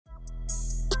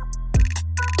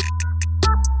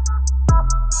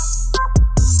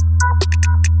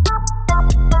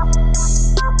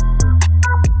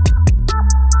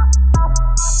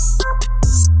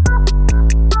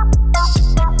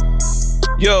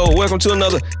yo. Welcome to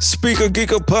another Speaker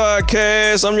Geeker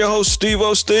podcast. I'm your host,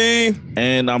 Steve-O Steve.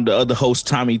 And I'm the other host,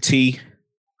 Tommy T.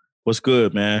 What's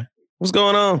good, man? What's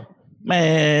going on?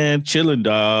 Man, chilling,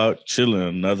 dog. Chilling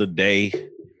another day.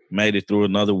 Made it through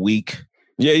another week.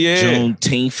 Yeah.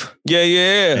 Juneteenth.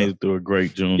 Yeah. Made it through a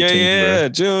great Juneteenth. Yeah.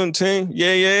 Juneteenth.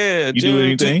 Yeah. You do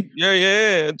anything?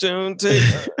 Yeah.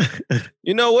 Juneteenth.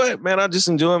 You know what, man? I just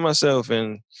enjoy myself.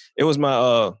 And it was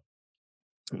my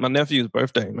nephew's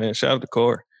birthday, man. Shout out to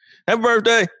Corey. Happy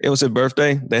birthday. It was his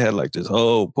birthday. They had like this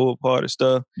whole pool party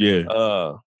stuff.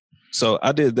 Yeah. So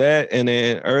I did that. And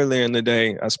then earlier in the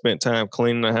day, I spent time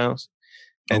cleaning the house.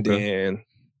 And then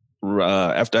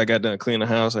after I got done cleaning the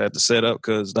house, I had to set up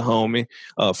because the homie,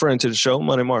 friend to the show,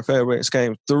 Money Mark Fabrics,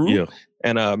 came through. Yeah.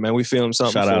 And man, we filmed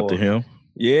something. Shout out to him.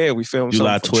 Yeah, we filmed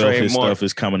July something for 12th, his Trademark. stuff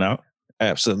is coming out.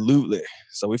 Absolutely.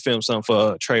 So we filmed something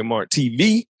for Trademark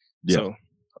TV. Yeah. So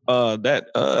that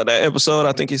episode,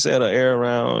 I think he said air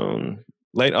around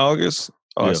late August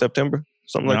or September,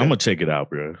 something like that. I'm gonna check it out,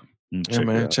 bro.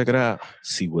 Check it out.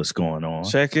 See what's going on.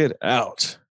 Check it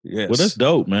out. Yes. Well, that's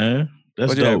dope, man. That's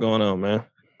what you have going on, man?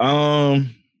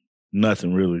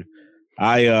 Nothing really.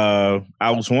 I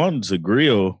was wanting to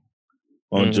grill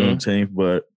on Juneteenth,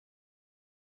 but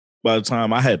by the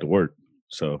time I had to work,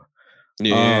 so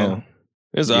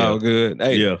it's all good.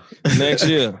 Hey, next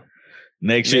year.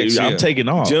 Next year, I'm taking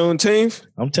off. Juneteenth?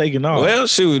 I'm taking off. Well,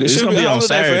 shoot, it's gonna be on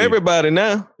Saturday for everybody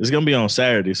now. It's gonna be on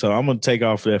Saturday, so I'm gonna take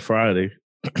off that Friday.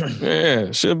 Yeah,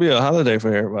 it should be a holiday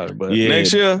for everybody. But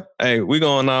next year, hey, we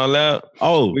going all out.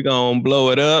 Oh, we gonna blow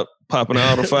it up, popping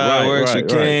all the fireworks we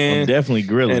can. I'm definitely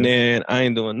grilling. And then I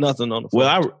ain't doing nothing on the 4th.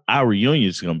 Well, our reunion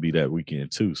is gonna be that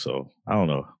weekend too, so I don't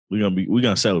know. We're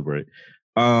gonna celebrate.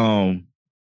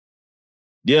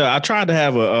 Yeah, I tried to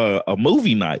have a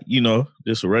movie night,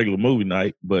 just a regular movie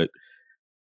night, but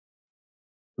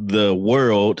the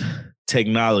world,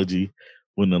 technology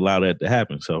wouldn't allow that to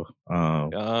happen. So,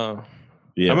 I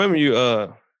remember you.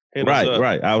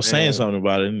 Right. I was saying something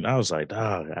about it, and I was like,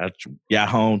 dog, I got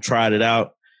home, tried it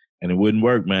out, and it wouldn't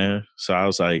work, man. So I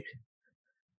was like,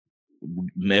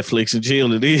 Netflix and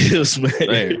chill it is,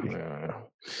 man.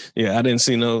 Yeah, I didn't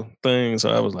see no thing, so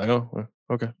I was like, oh, well,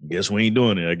 okay. Guess we ain't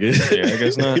doing it, I guess. Yeah, I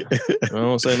guess not. I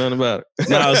don't say nothing about it.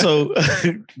 No, so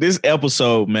this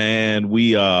episode, man,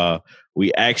 we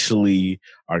actually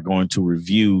are going to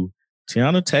review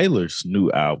Teyana Taylor's new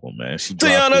album, man.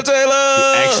 Teyana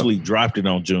Taylor! She actually dropped it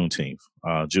on Juneteenth,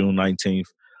 June 19th.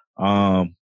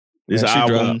 This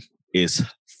album is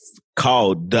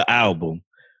called The Album.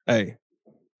 Hey.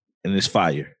 And it's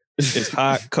fire. It's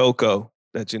hot cocoa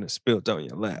that you done spilled on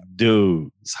your lap.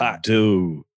 Dude. It's hot.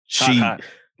 Dude. Hot.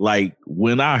 Like,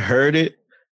 when I heard it,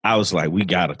 I was like, we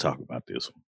got to talk about this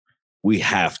one. We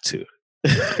have to.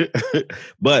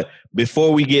 But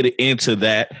before we get into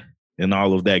that and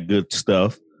all of that good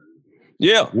stuff,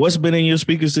 what's been in your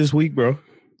speakers this week, bro?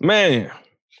 Man,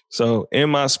 so in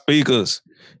my speakers,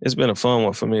 it's been a fun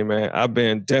one for me, man. I've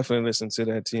been definitely listening to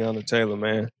that Teyana Taylor,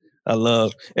 man. I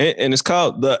love, and it's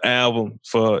called The Album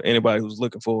for anybody who's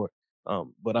looking for it.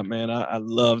 But I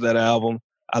love that album.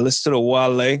 I listened to the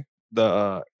Wale,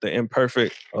 the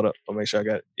Imperfect. Hold up, I'll make sure I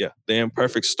got it. Yeah, the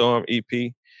Imperfect Storm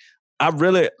EP. I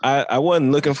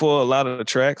wasn't looking for a lot of the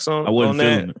tracks on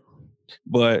that, it.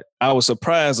 But I was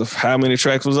surprised of how many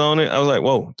tracks was on it. I was like,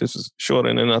 whoa, this is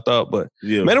shorter than I thought. But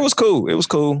man, it was cool. It was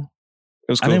cool.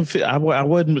 I didn't feel. I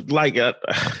wasn't like.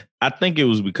 I think it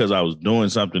was because I was doing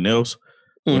something else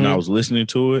when I was listening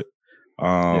to it.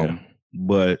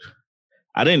 But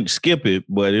I didn't skip it.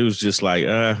 But it was just like,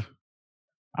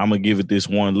 I'm gonna give it this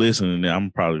one listen, and then I'm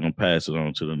probably gonna pass it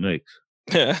on to the next.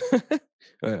 Yeah.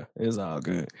 Well, it's all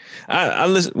good. I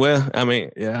listen. Well, I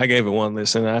mean, I gave it one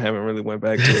listen. I haven't really went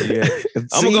back to it yet.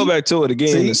 I'm gonna go back to it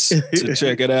again to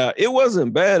check it out. It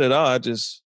wasn't bad at all. I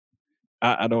just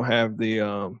I don't have the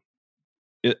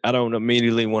I don't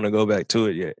immediately want to go back to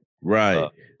it yet. Right.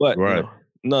 But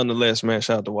nonetheless, man,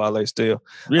 shout out to Wale still.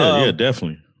 Yeah,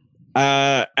 definitely.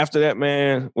 After that,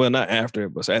 man. Well, not after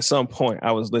it, but at some point,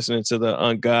 I was listening to the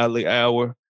Ungodly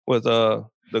Hour with the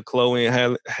Chloe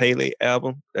and Haley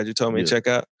album that you told me to check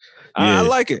out. I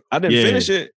like it. I didn't finish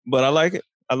it, but I like it.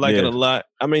 I like it a lot.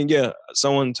 I mean,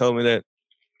 someone told me that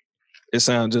it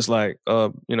sounds just like,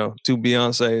 two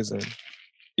Beyoncés. And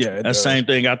that's the same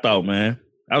thing I thought, man.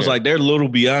 I was like, they're little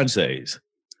Beyoncés.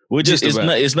 Which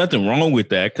it's nothing wrong with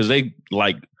that because they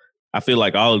I feel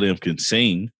like all of them can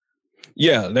sing.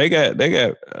 Yeah, they got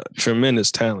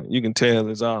tremendous talent. You can tell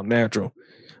it's all natural.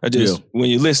 When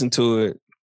you listen to it,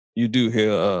 you do hear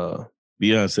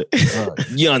Beyonce,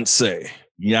 Beyonce,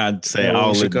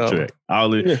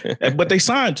 all in the track, but they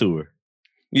signed to her.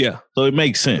 Yeah, so it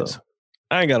makes sense. So,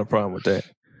 I ain't got a problem with that.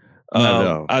 Not at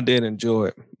all. I did enjoy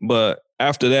it. But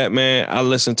after that, man, I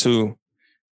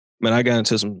got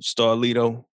into some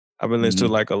Starlito. I've been listening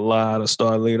to like a lot of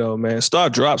Starlito, man. Star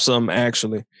dropped something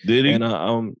actually. Did he?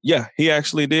 And yeah, he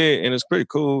actually did, and it's pretty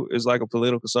cool. It's like a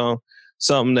political song,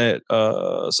 something a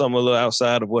little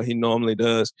outside of what he normally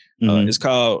does. It's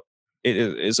called.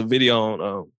 It's a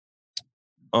video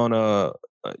on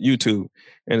YouTube,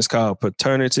 and it's called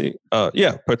Paternity.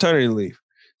 Paternity Leave.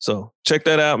 So check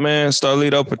that out, man.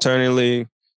 Starlito, Paternity Leave,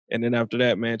 and then after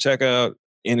that, man, check out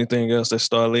anything else that's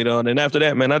Starlito. And then after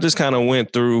that, man, I just kind of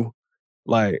went through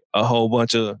like a whole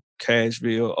bunch of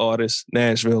Cashville artists,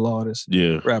 Nashville artists,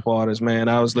 rap artists, man.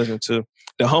 I was listening to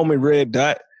the homie Red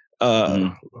Dot.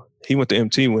 He went to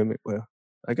MT with me. Well,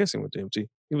 I guess he went to MT.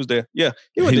 He was there. Yeah,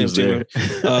 he went to MT with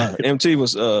me. MT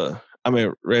was,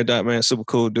 Red Dot, man, super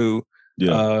cool dude.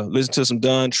 Yeah. Listen to some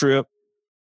Don Trip.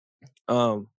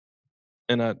 And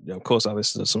of course, I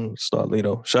listened to some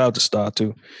Starlito. Shout out to Star,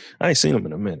 too. I ain't seen him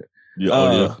in a minute.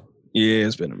 Yeah,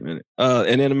 it's been a minute.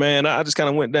 And then, man, I just kind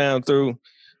of went down through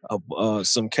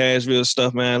some Cashville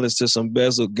stuff, man. I listened to some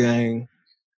Bezel Gang,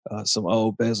 some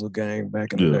old Bezel Gang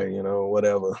back in the day,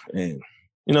 whatever. And,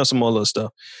 some more little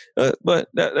stuff. But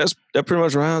that pretty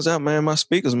much rounds out, man, my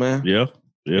speakers, man. Yeah.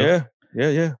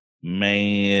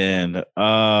 Man.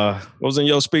 What was in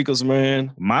your speakers,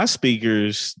 man? My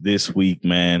speakers this week,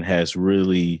 man, has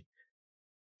really,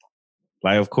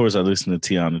 like, of course, I listened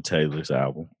to Tiana Taylor's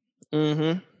album.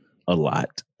 A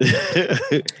lot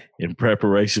in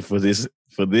preparation for this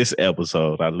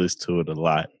episode. I listened to it a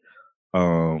lot.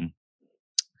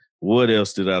 What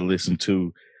else did I listen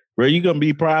to? Bro, you gonna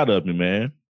be proud of me,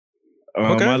 man.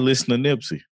 Okay. I listened to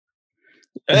Nipsey.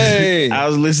 Hey, I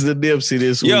was listening to Nipsey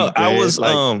this week. Man. I was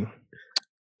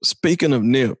speaking of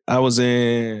Nip, I was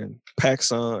in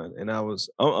PacSun and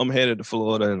I'm headed to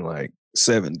Florida in like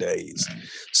 7 days.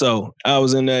 So I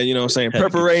was in there,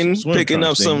 preparating, picking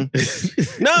up some.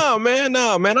 No, man.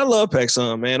 I love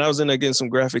PacSun, man. I was in there getting some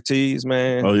graphic tees,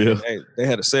 man. Oh, yeah. They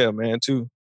had a sale, man, too.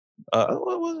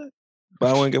 What was it?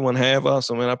 Buy one, get one half off.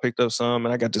 So, man, I picked up some,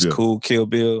 and I got this cool Kill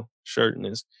Bill shirt and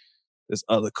this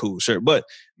other cool shirt. But,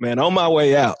 man, on my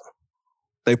way out,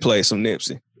 they played some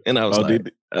Nipsey. And I was like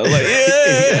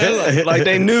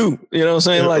they knew, you know what I'm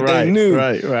saying? Like they knew.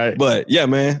 Right. But yeah,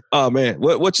 man. Oh man,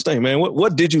 what you think, man?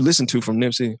 What did you listen to from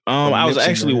Nipsey? I was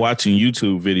actually watching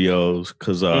YouTube videos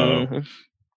because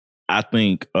I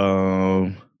think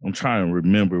I'm trying to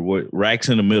remember what Racks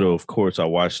in the Middle, of course, I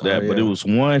watched that, but it was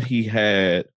one he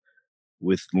had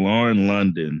with Lauren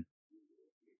London.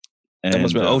 And that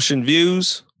must have been Ocean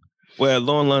Views. Well,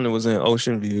 Lauren London was in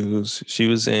Ocean Views. She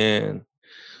was in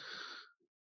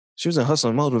Hustle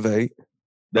and Motivate.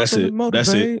 That's it.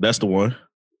 That's the one.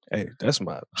 Hey, that's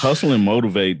my Hustle and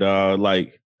Motivate, dog.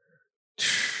 Like,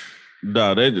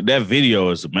 dog, that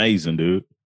video is amazing, dude.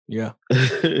 Yeah.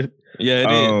 Yeah, it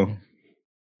is.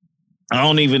 I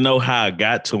don't even know how I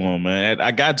got to him, man.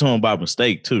 I got to him by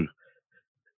mistake, too.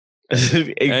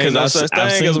 Because I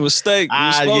seen as a mistake.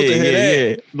 You're supposed to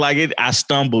hit that. Like, I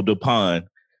stumbled upon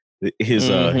his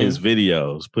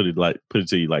videos. Put it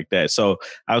to you like that. So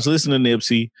I was listening to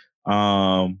Nipsey.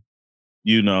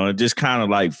 It just kind of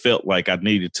like felt like I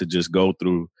needed to just go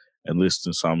through and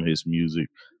listen to some of his music.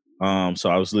 So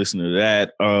I was listening to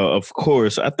that. Of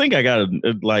course, I think I got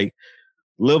a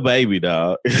Lil Baby,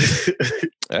 dog.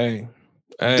 Hey,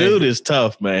 dude is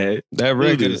tough, man. That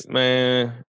record,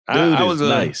 man. I was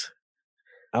nice.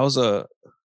 I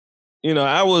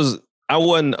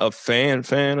wasn't a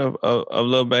fan of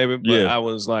Lil Baby, but I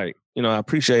was like, I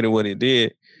appreciated what he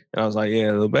did. And I was like,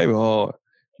 yeah, Lil Baby hard.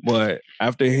 But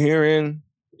after hearing,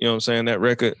 that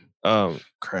record,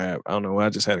 crap, I don't know. I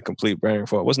just had a complete brain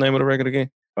fart. What's the name of the record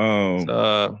again?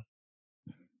 The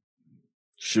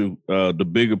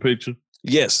Bigger Picture.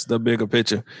 Yes, The Bigger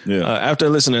Picture. Yeah. After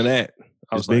listening to that,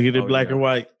 I was bigger than Black and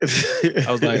White. I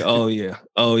was like, oh yeah.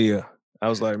 I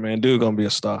was like, man, dude gonna be a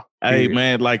star. Hey,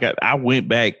 man, like I went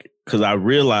back because I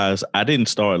realized I didn't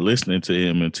start listening to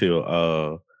him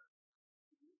until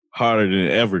Harder Than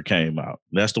Ever came out.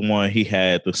 That's the one he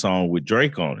had the song with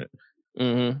Drake on it.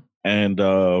 Mm-hmm. And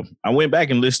I went back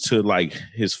and listened to like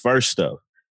his first stuff.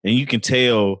 And you can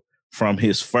tell from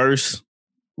his first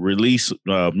release,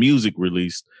 music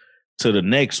release to the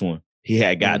next one, he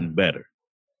had gotten better.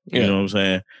 You know what I'm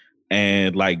saying?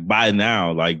 And like by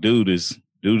now, like dude is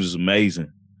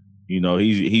amazing.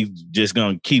 He's just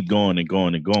gonna keep going and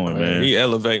going and going, man. He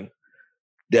elevating.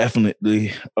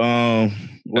 Definitely.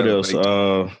 What else?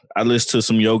 I listened to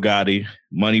some Yo Gotti,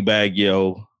 Moneybagg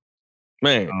Yo.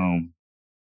 Man.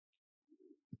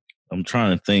 I'm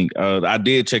trying to think. I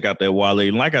did check out that Wale.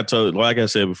 And like I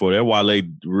said before, that Wale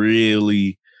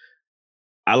really,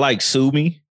 I like Sue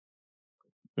Me.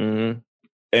 Mm-hmm.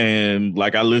 And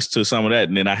like I listened to some of that,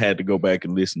 and then I had to go back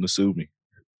and listen to Sue Me.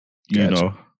 You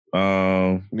Gotcha.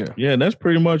 know, yeah, that's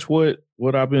pretty much what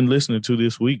I've been listening to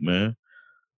this week, man.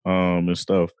 And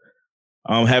stuff.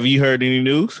 Have you heard any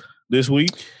news this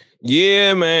week?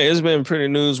 Yeah, man, it's been a pretty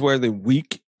newsworthy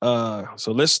week.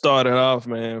 So let's start it off,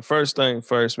 man. First thing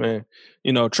first, man.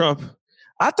 You know, Trump.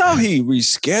 I thought he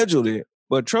rescheduled it,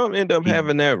 but Trump ended up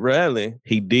having that rally.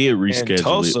 He did reschedule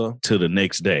Tulsa, it to the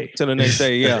next day. To the next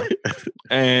day, yeah.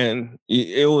 And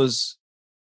it was.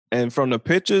 And from the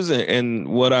pictures and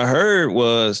what I heard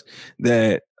was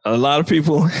that a lot of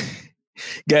people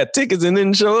got tickets and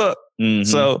didn't show up. Mm-hmm.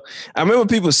 So I remember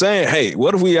people saying, hey,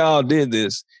 what if we all did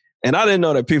this? And I didn't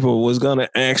know that people was going to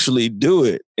actually do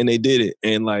it. And they did it.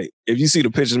 And like, if you see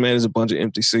the pictures, man, there's a bunch of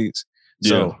empty seats.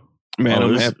 So, man,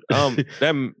 I'm happy.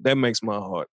 That makes my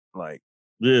heart like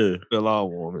feel all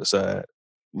warm inside.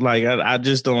 Like, I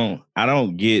just don't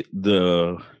get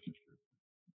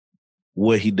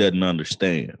what he doesn't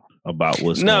understand about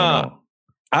what's going on.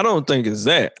 I don't think it's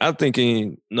that. I think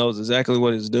he knows exactly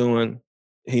what he's doing.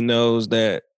 He knows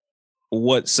that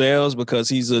what sells because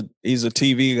he's a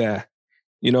TV guy.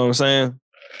 You know what I'm saying?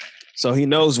 So he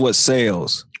knows what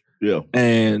sells. Yeah.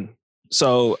 And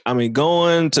so, I mean,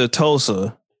 going to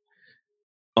Tulsa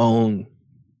on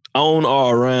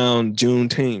or around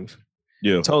Juneteenth.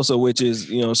 Yeah. Tulsa, which is,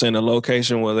 you know what I'm saying, the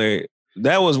location where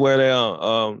that was where they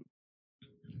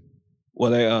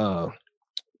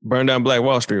burned down Black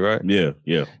Wall Street, right? Yeah.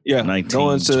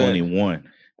 1921.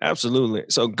 Absolutely.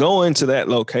 So going to that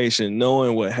location,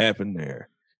 knowing what happened there,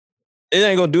 it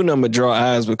ain't gonna do nothing but draw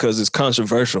eyes because it's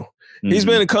controversial. Mm-hmm. He's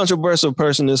been a controversial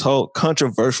person this whole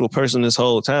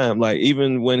time. Like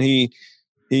even when he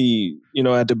you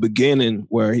know, at the beginning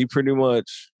where he pretty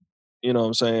much, you know what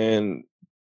I'm saying,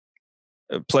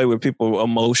 play with people's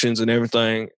emotions and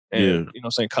everything, and you know what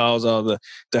I'm saying, cause all the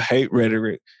hate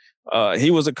rhetoric.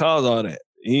 He was a cause of all that.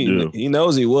 He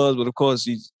knows he was, but of course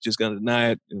he's just gonna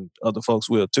deny it, and other folks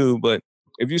will too. But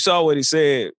if you saw what he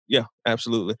said, yeah,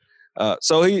 absolutely.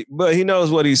 So he knows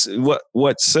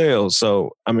what sells.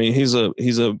 So I mean, he's a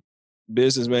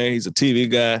businessman. He's a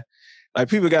TV guy. Like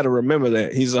people got to remember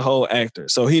that he's a whole actor.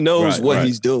 So he knows what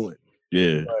he's doing.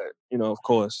 Yeah. But, you know, of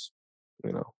course,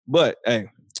 you know. But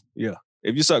hey, yeah.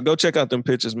 If you go check out them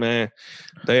pictures, man.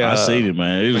 I seen it,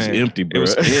 man. It was empty, bro. It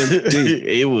was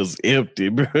empty. It was empty,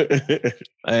 bro.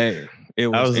 Hey, it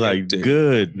was. I was empty. Like,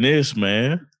 goodness,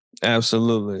 man.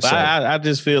 Absolutely. So, I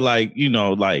just feel like, you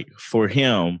know, like for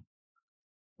him,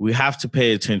 we have to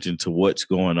pay attention to what's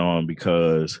going on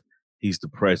because he's the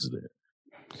president.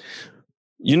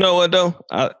 You know what though?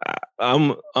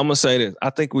 I'm gonna say this. I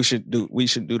think we should do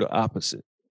the opposite.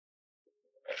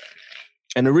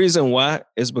 And the reason why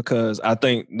is because I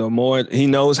think the more he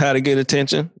knows how to get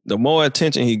attention, the more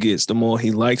attention he gets, the more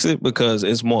he likes it because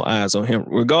it's more eyes on him,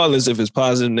 regardless if it's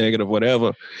positive, negative,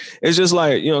 whatever. It's just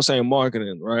like, you know what I'm saying,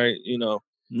 marketing, right? You know,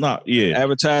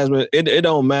 advertisement. It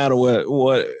don't matter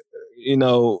what, you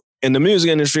know, in the music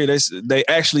industry, they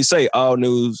actually say all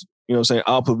news, you know what I'm saying,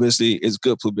 all publicity is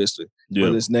good publicity,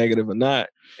 whether it's negative or not.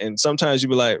 And sometimes you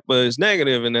be like, but it's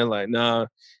negative. And they're like, nah.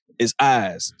 It's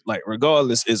eyes. Like,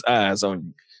 regardless, it's eyes on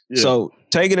you. Yeah. So,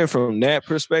 taking it from that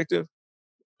perspective,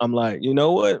 I'm like, you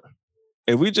know what?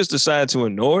 If we just decide to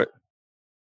ignore it,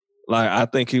 like, I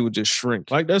think he would just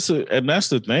shrink. Like, that's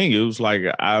the thing. It was like,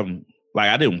 I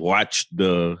didn't watch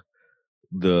the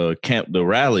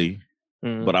rally,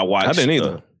 but I watched. I didn't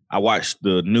either. I watched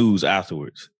the news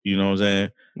afterwards. You know what I'm saying?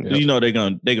 Yep. You know they're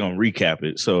gonna recap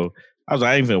it. So I was like,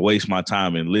 I ain't even waste my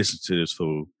time and listen to this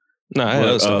fool. No,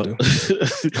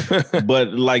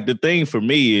 but like the thing for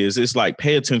me is it's like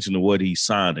pay attention to what he's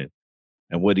signing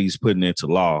and what he's putting into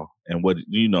law and what,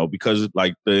 you know, because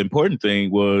like the important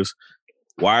thing was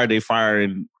why are they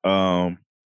firing the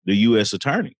U.S.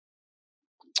 attorney?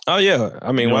 Oh yeah,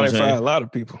 I mean, why they fire a lot of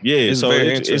people? Yeah, so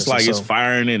it's like it's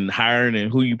firing and hiring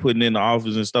and who you putting in the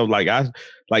office and stuff. Like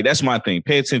that's my thing.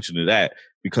 Pay attention to that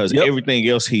because everything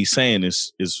else he's saying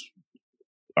is.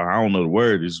 I don't know the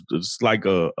word. It's like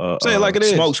a say it like it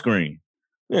smoke is. Screen.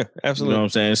 Yeah, absolutely. You know what I'm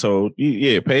saying? So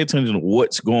yeah, pay attention to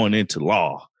what's going into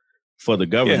law for the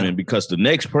government because the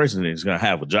next president is gonna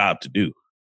have a job to do.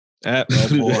 Oh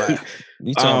boy.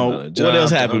 What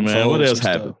else happened, man? What else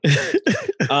happened?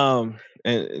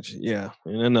 And yeah,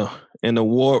 in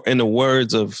the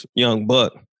words of Young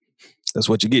Buck, that's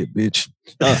what you get, bitch.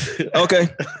 Okay.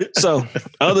 So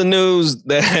other news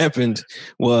that happened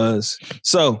was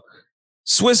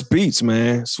Swizz Beatz,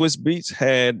 man. Swizz Beatz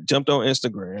had jumped on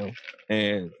Instagram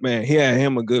and man, he had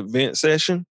him a good vent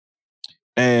session.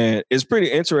 And it's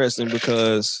pretty interesting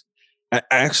because I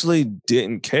actually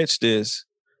didn't catch this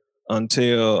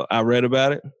until I read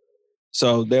about it.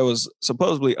 So there was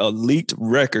supposedly a leaked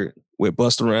record with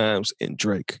Busta Rhymes and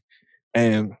Drake.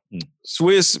 And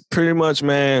Swizz pretty much,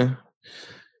 man,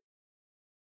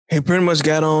 he pretty much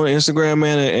got on Instagram,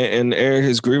 man, and aired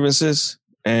his grievances.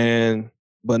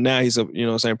 But now he's,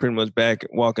 saying pretty much back,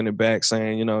 walking it back,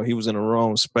 saying, he was in the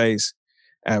wrong space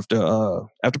after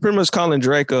pretty much calling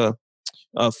Drake a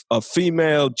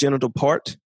female genital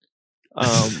part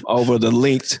over the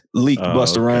leaked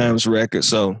Busta Rhymes record.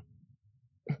 So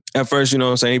at first,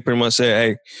 he pretty much said,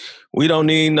 hey, we don't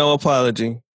need no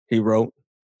apology, he wrote.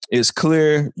 It's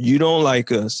clear you don't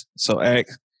like us, so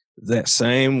act that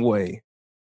same way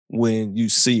when you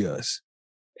see us.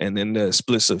 And then the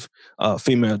explicit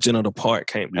female genital part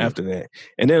came after that.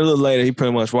 And then a little later, he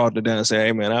pretty much walked it down and said,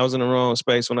 hey, man, I was in the wrong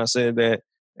space when I said that,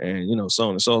 and, so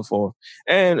on and so forth.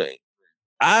 And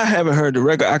I haven't heard the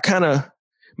record. I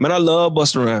love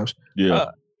Busta Rhymes.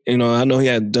 Yeah. I know he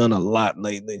hadn't done a lot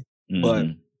lately, but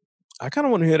I kind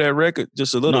of want to hear that record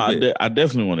just a little bit. I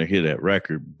definitely want to hear that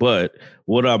record. But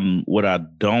what I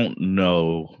don't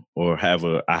know or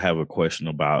I have a question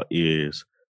about is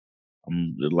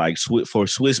like for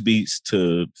Swizz Beatz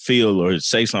to feel or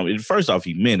say something. First off,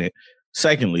 he meant it.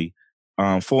 Secondly,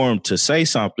 for him to say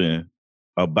something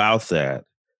about that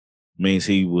means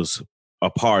he was a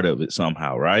part of it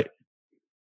somehow, right?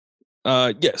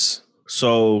 Yes.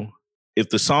 So if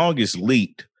the song is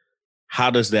leaked,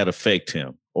 how does that affect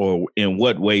him? Or in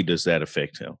what way does that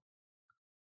affect him?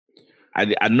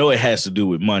 I know it has to do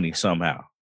with money somehow.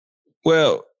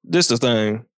 Well, this is the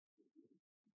thing.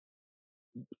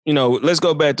 Let's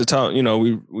go back to talk.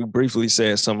 We briefly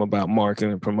said something about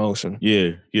marketing and promotion.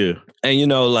 Yeah.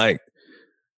 And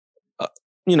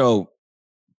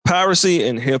piracy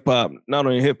in hip hop, not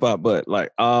only hip hop, but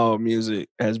like all music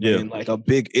has been like a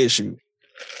big issue.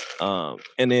 And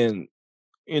then,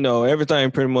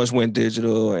 everything pretty much went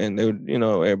digital, and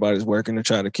everybody's working to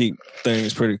try to keep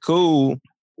things pretty cool.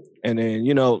 And then,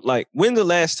 like when the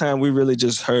last time we really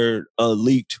just heard a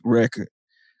leaked record?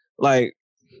 Like,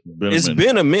 it's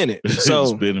been a minute. So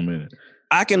it's been a minute.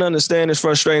 I can understand it's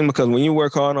frustrating because when you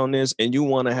work hard on this and you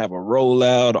want to have a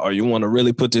rollout or you want to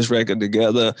really put this record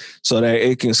together so that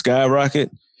it can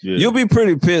skyrocket, you'll be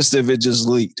pretty pissed if it just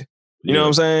leaked. You know what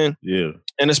I'm saying? Yeah.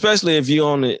 And especially if you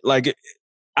own it, like,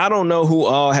 I don't know who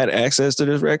all had access to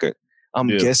this record. I'm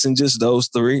guessing just those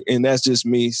three. And that's just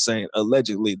me saying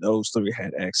allegedly those three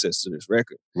had access to this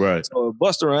record. Right. So if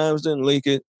Busta Rhymes didn't leak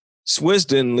it, Swizz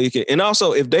didn't leak it. And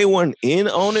also, if they weren't in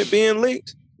on it being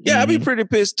leaked, I'd be pretty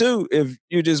pissed too if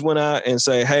you just went out and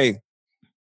say, hey,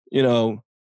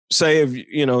 say if,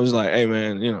 it's like, hey,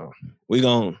 man,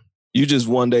 you just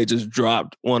one day just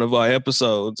dropped one of our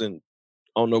episodes and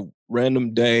on a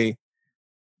random day.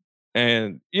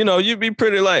 And, you'd be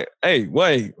pretty like, hey,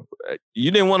 wait,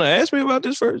 you didn't want to ask me about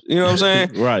this first? You know what I'm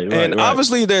saying? Right. And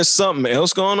obviously there's something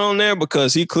else going on there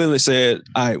because he clearly said,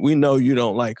 all right, we know you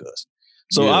don't like us.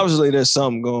 So obviously there's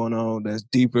something going on that's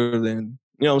deeper than,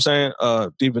 you know what I'm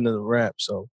saying? Deeper than the rap.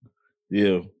 So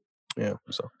yeah.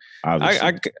 So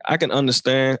I can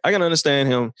understand. I can understand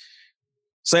him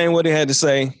saying what he had to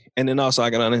say, and then also I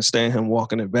can understand him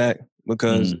walking it back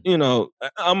because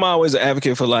I'm always an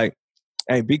advocate for like,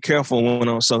 hey, be careful when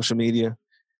on social media.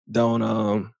 Don't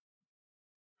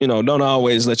don't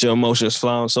always let your emotions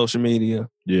fly on social media.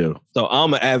 Yeah. So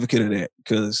I'm an advocate of that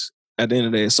because at the end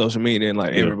of the day, it's social media and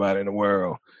like everybody in the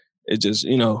world, it just,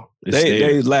 they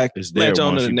latch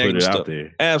on to the negative stuff.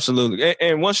 Absolutely.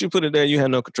 And once you put it there, you have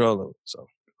no control of it. So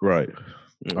right.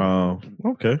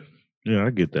 Okay. Yeah,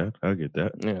 I get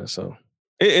that. Yeah, so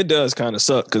it does kind of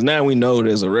suck because now we know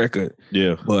there's a record.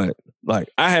 Yeah. But like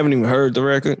I haven't even heard the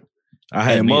record.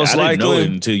 I didn't know it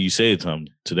until you said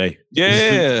something today.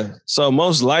 Yeah. So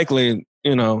most likely,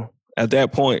 at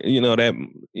that point,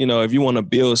 if you want to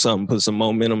build something, put some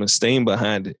momentum and steam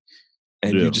behind it,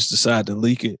 and you just decide to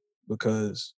leak it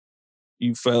because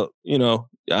you felt, I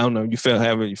don't know, you felt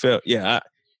however you felt. Yeah,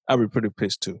 I'd be pretty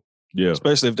pissed too. Yeah.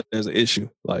 Especially if there's an issue.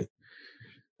 Like,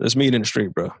 let's meet in the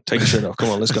street, bro. Take your shirt off. Come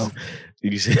on, let's go.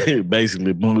 You said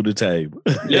basically move the table.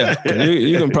 Yeah.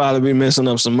 You can probably be messing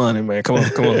up some money, man. Come on.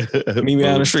 Meet me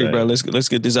out in the street, bro. Let's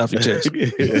get this off your chest.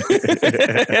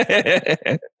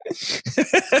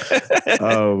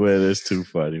 Oh man, that's too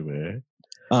funny, man.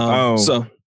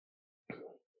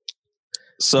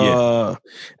 So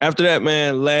after that,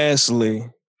 man, lastly,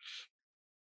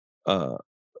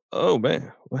 oh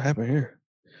man, what happened here?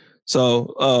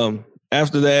 So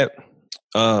after that,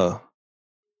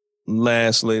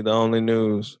 lastly, the only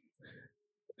news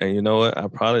And you know what? I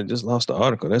probably just lost the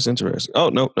article. That's interesting. Oh,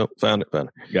 no, found it.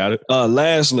 Got it?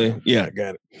 Lastly,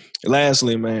 got it.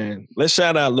 Lastly, man, let's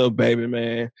shout out Lil Baby,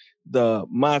 man. The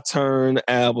My Turn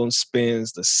album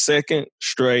spends the second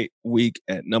straight week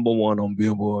at #1 on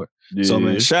Billboard. Yeah. So,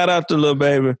 man, shout out to Lil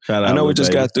Baby. I know we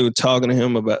just got through talking about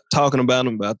him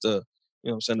about the,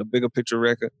 the Bigger Picture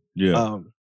record. Yeah.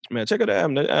 Man, check out the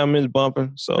album. The album is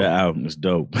bumping. So that album is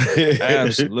dope.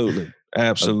 Absolutely.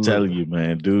 I'm telling you,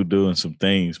 man, dude doing some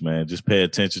things, man. Just pay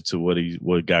attention to what he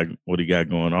got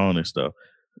going on and stuff.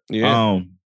 Yeah.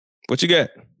 What you got?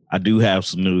 I do have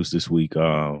some news this week.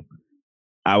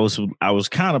 I was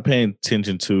kind of paying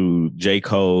attention to J.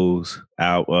 Cole's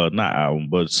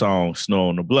song "Snow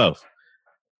on the Bluff,"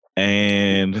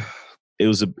 and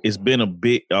it's been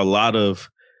a lot of,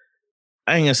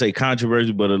 I ain't gonna say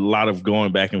controversy, but a lot of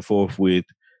going back and forth with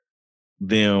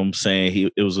them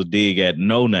saying it was a dig at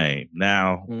No Name.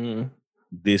 Now,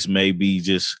 this may be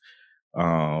just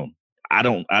I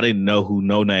didn't know who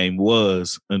No Name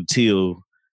was until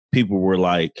people were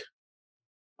like,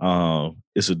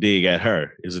 it's a dig at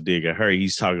her. It's a dig at her.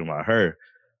 He's talking about her.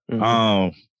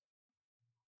 I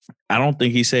don't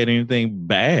think he said anything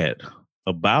bad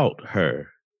about her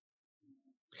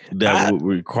that would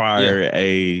require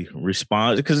a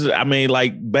response. Because I mean,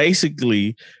 like,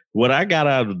 basically what I got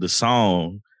out of the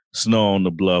song "Snow on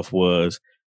the Bluff" was,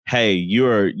 hey, you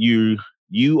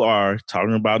are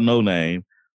talking about No Name,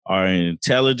 are an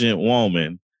intelligent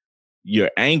woman. Your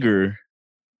anger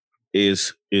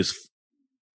is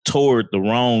toward the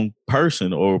wrong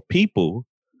person or people,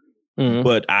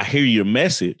 but I hear your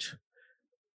message.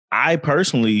 I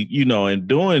personally, am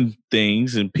doing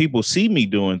things and people see me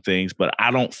doing things, but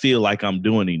I don't feel like I'm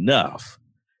doing enough.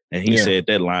 And he said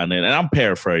that line, and I'm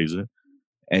paraphrasing,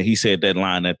 and he said that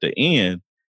line at the end,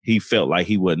 he felt like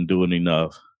he wasn't doing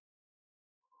enough.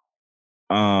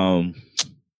 I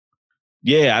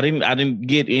didn't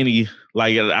get any,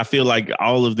 like, I feel like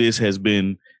all of this has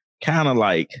been kind of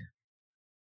like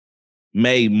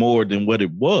made more than what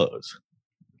it was.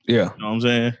 Yeah. You know what I'm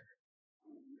saying?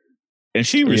 And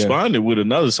she responded with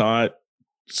another song,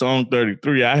 Song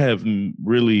 33. I haven't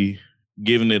really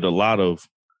given it a lot of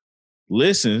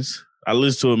listens. I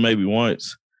listened to it maybe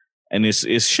once, and it's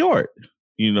short.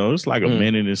 It's like a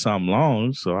minute and something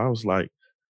long. So I was like,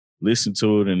 listen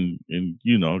to it and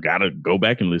gotta go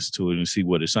back and listen to it and see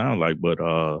what it sounds like. But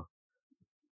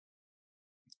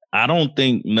I don't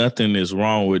think nothing is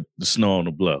wrong with the Snow on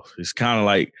the Bluff. It's kind of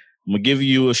like, I'm gonna give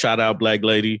you a shout out, Black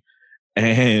Lady,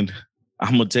 and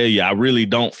I'm gonna tell you, I really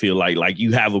don't feel like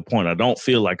you have a point. I don't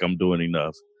feel like I'm doing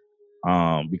enough,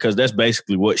 because that's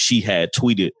basically what she had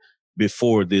tweeted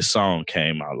before this song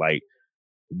came out. Like,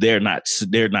 they're not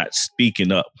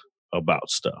speaking up about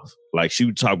stuff. Like, she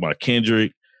would talk about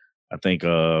Kendrick. I think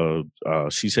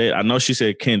she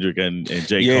said Kendrick and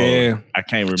J. Cole. I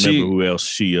can't remember who else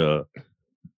she was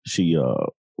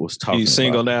talking about.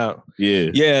 Singled out.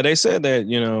 Yeah, they said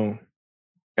that,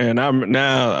 and I'm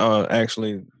now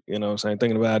actually,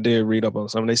 thinking about it, I did read up on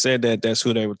something. They said that that's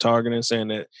who they were targeting, saying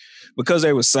that because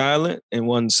they were silent and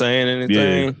wasn't saying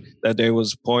anything, that they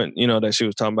was that she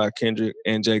was talking about Kendrick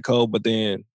and J. Cole, but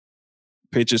then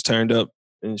pictures turned up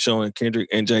and showing Kendrick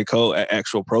and J. Cole at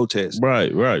actual protests.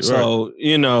 Right. So,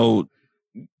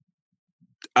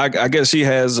 I guess she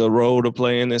has a role to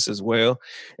play in this as well.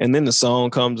 And then the song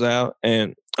comes out,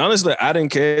 and honestly, I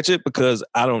didn't catch it because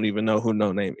I don't even know who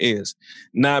No Name is.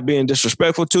 Not being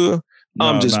disrespectful to her,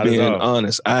 I'm just being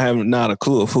honest. I have not a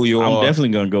clue of who you are. I'm definitely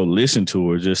gonna go listen to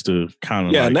her just to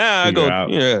kind of now I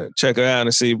go check her out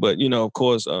and see. But of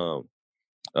course,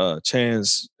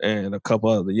 Chance and a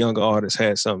couple of the younger artists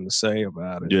had something to say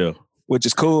about it. Yeah, which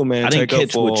is cool, man. I didn't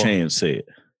catch what Chance said.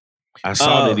 I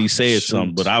saw that he said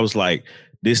something, but I was like,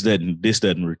 this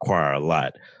doesn't require a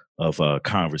lot of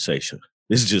conversation.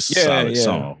 This is just a solid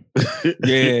song.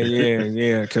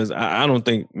 yeah. Because I don't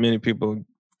think many people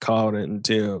called it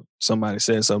until somebody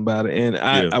said something about it. And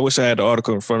I wish I had the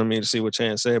article in front of me to see what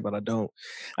Chance said, but I don't.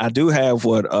 I do have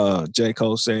what J.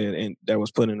 Cole said, and that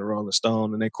was put in the Rolling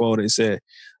Stone, and they quoted, it said,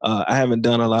 I haven't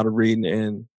done a lot of reading,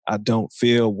 and I don't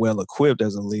feel well equipped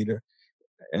as a leader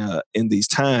in these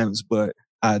times, but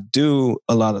I do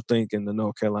a lot of thinking, the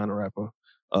North Carolina rapper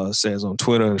says on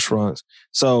Twitter and fronts.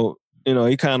 So, he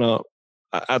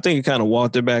I think he kind of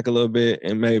walked it back a little bit,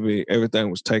 and maybe everything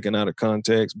was taken out of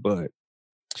context. But,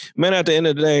 man, at the end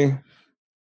of the day,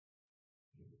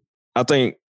 I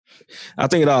think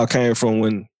it all came from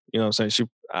when, saying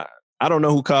I don't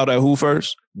know who called out who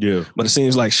first. Yeah. But it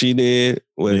seems like she did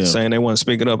with saying they weren't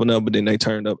speaking up enough, but then they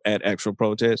turned up at actual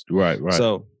protest. Right.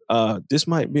 So this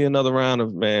might be another round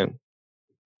of, man,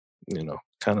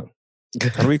 kind of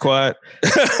Gotta be quiet.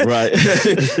 Right.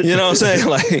 You know what I'm saying?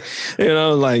 Like,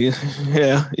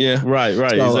 yeah. Right, So,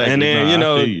 exactly. and then,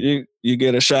 Nah, I feel you. you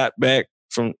get a shot back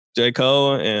from J.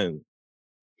 Cole, and,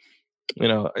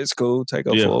 it's cool, take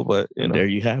up for, but, And there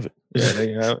you have it. Yeah, there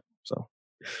you have it. So,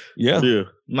 yeah. Yeah.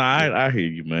 Nah, I hear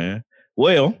you, man.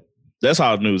 Well, that's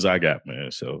all the news I got,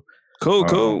 man. So,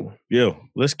 Cool. Yeah,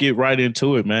 let's get right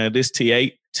into it, man. This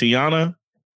Teyana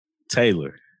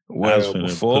Taylor. Well,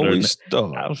 before we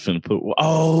start, I was finna put.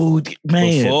 Oh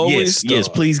man, yes.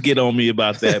 Please get on me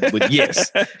about that. But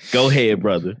yes, go ahead,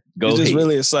 brother. You're just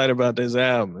really excited about this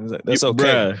album. That's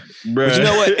okay, bruh. But you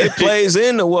know what? It plays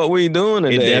into what we're doing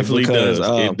today. It definitely does.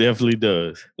 It definitely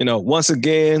does. Once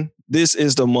again, this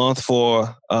is the month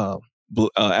for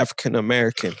African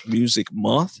American Music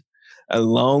Month,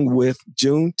 along with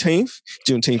Juneteenth.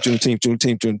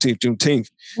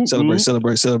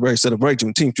 Celebrate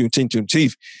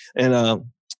Juneteenth. And,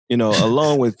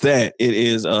 along with that, it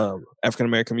is African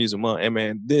American Music Month. And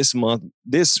man, this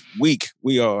week,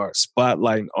 we are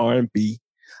spotlighting R&B.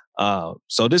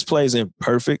 So this plays in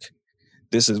perfect.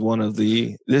 Even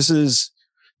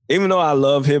though I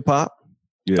love hip hop,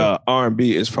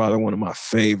 R&B is probably one of my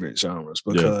favorite genres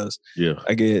because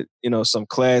I get, some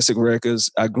classic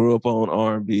records. I grew up on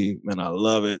R&B, man. I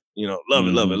love it,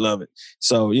 love it.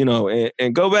 So,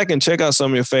 and go back and check out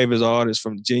some of your favorite artists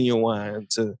from Genuine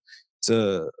to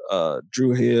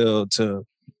Drew Hill to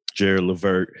Gerald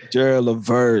Levert,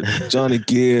 Johnny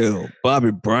Gill,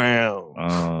 Bobby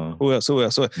Brown. Who else?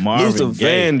 Marvin Luther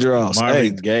Vandross.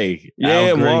 Marvin Gaye.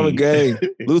 Yeah, Marvin Gaye.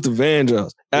 Luther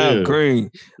Vandross. Al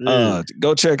Green.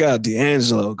 Go check out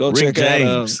D'Angelo. Go Rick check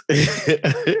James. out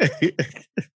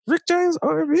Rick James,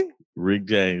 R&B. Rick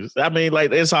James. I mean,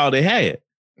 like, that's all they had.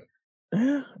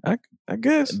 Yeah, I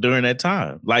guess. During that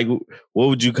time. Like, what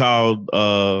would you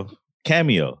call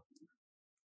Cameo?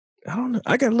 I don't know.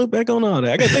 I got to look back on all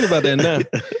that. I got to think about that now.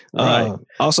 Right.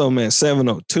 Also, man,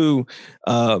 702,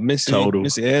 Missy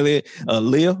Elliott,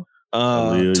 Lil,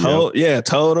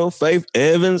 Total, Faith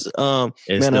Evans. Man,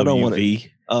 I don't want to.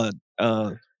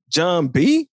 John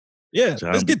B. Yeah,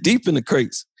 let's get deep in the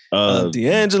crates.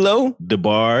 D'Angelo,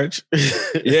 DeBarge.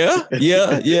 yeah.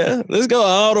 Let's go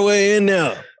all the way in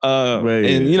there.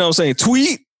 And you know what I'm saying?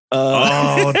 Tweet.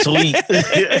 Tweet.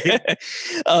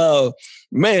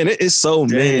 Man, it is so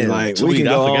many. Like, Tweet, we can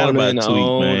go on and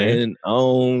Tweet,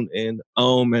 on,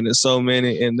 man. There's so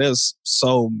many, and there's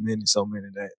so many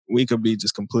that we could be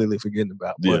just completely forgetting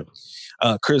about. But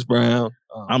Chris Brown.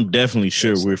 I'm definitely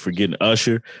sure we're forgetting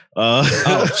Usher.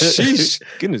 Sheesh.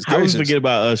 Goodness gracious. How we forget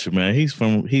about Usher, man? He's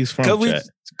from chat.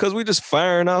 Because we just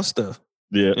firing off stuff.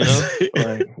 Yeah.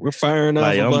 Like, we're firing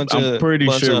off a bunch of... I'm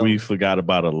pretty sure we forgot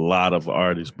about a lot of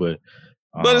artists, but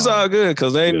it's all good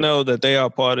because they know that they are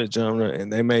part of the genre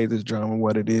and they made this genre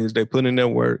what it is. They put in their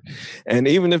work. And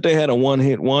even if they had a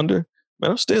one-hit wonder,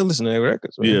 man, I'm still listening to their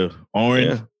records. Man.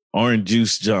 Yeah. Orange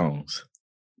Juice Jones.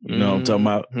 You know what I'm talking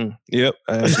about? Mm-hmm. Yep,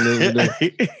 I absolutely do.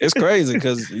 It's crazy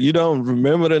because you don't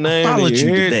remember the name. I followed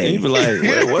you today. You be like,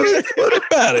 what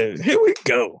about it? Here we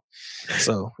go.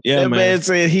 So, yeah, that man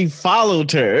said he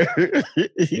followed her.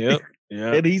 Yep.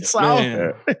 And he saw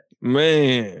her.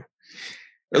 Man.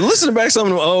 Listen back some of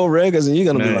them old records and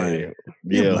you're going to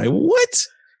be like, like, what?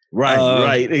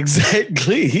 Right,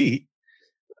 exactly.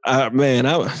 Man,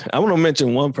 I want to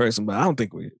mention one person, but I don't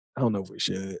know if we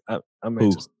should. I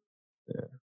may just,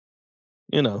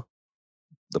 the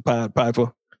Pied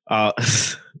Piper.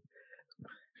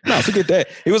 No, forget that.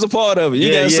 He was a part of it.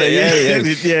 You gotta say,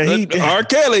 R.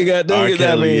 Kelly got that. R.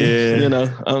 Kelly,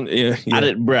 I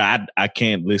didn't, bro. I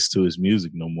can't listen to his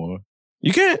music no more.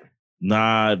 You can't?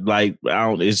 Nah, like I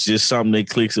don't. It's just something that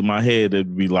clicks in my head.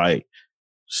 It'd be like,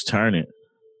 just turn it.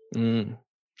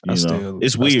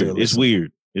 It's weird. It's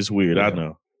weird. It's weird. Yeah. I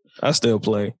know. I still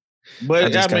play.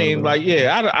 But I mean, like,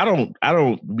 I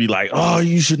don't be like, oh,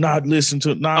 you should not listen to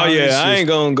it. Nah, I ain't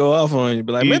gonna go off on you.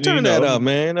 But like, man, turn that up,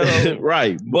 man.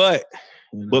 Right. But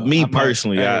me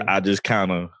personally, I just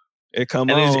kind of it come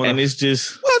on, and it's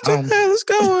just what the hell is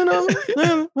going on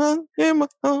in my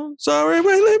home? Sorry,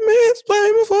 wait, let me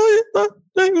explain before you.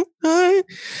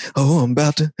 I'm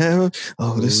about to have.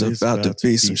 This is about to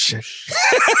be some shit.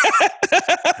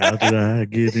 How did I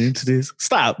get into this?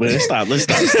 Stop, man. Stop. Let's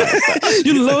stop.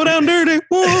 You low down dirty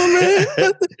woman.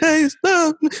 Hey,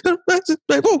 stop.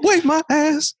 Wait, my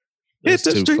ass. Hit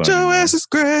the street, your ass is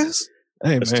grass.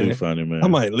 Hey, that's man. Too funny, man. I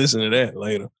might listen to that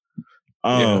later.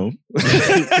 But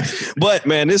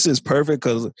man, this is perfect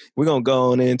because we're gonna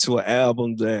go on into an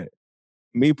album that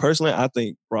me personally, I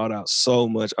think brought out so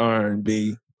much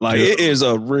R&B. Like, it is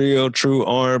a real, true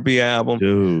R&B album.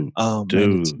 Dude.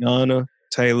 Teyana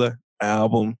Taylor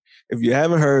album. If you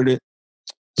haven't heard it,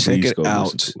 Check Please it go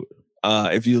out. listen to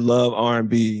it. If you love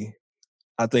R&B,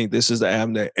 I think this is the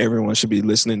album that everyone should be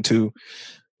listening to.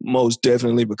 Most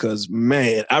definitely, because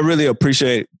man, I really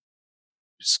appreciate.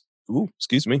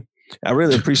 Excuse me. I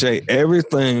really appreciate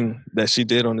everything that she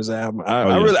did on this album.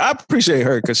 I appreciate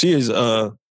her because she is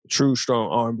a true strong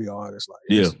R&B artist. Like,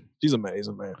 she's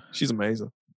amazing, man. She's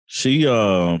amazing. She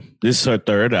this is her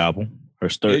third album, her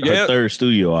third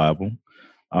studio album,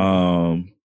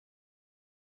 and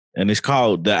it's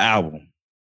called The Album.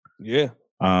 Yeah.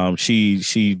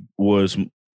 She was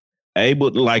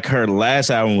able to, like, her last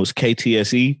album was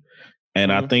KTSE,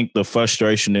 and I think the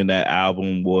frustration in that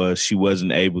album was she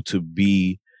wasn't able to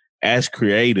be as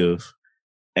creative,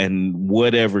 and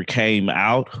whatever came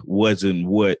out wasn't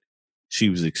what she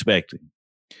was expecting,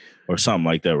 or something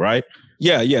like that, right?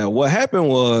 Yeah. What happened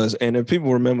was, and if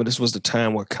people remember, this was the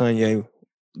time where Kanye,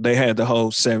 they had the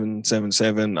whole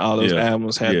 777, all those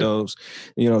albums had those,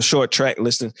 short track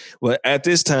listings. Well, at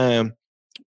this time,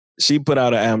 she put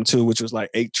out an album too, which was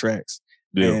like 8 tracks.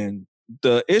 Yeah. And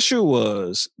the issue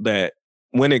was that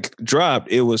when it dropped,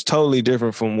 it was totally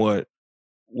different from what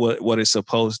it's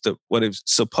supposed to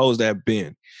have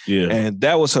been. Yeah. And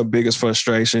that was her biggest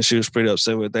frustration. She was pretty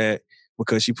upset with that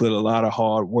because she put a lot of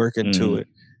hard work into it.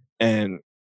 And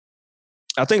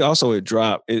I think also it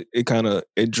dropped.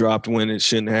 It dropped when it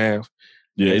shouldn't have.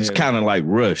 Yeah, it's kind of like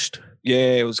rushed.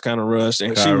 Yeah, it was kind of rushed.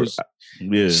 And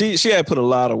she had put a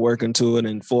lot of work into it,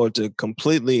 and for it to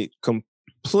completely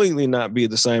not be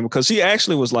the same, because she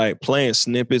actually was like playing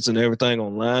snippets and everything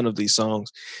online of these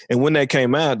songs. And when they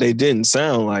came out, they didn't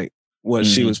sound like what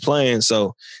she was playing.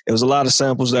 So it was a lot of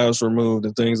samples that was removed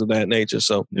and things of that nature.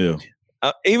 So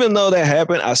even though that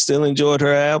happened, I still enjoyed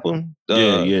her album.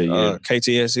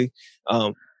 KTSE.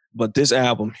 But this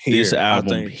album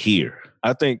here,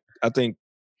 I think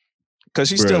because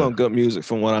she's still on Good Music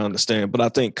from what I understand, but I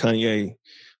think Kanye,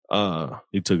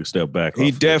 he took a step back.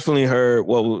 He definitely heard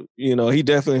he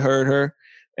definitely heard her,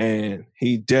 and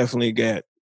he definitely got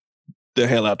the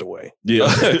hell out the way. Yeah,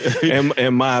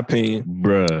 in my opinion,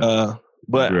 bruh.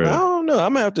 But I don't know.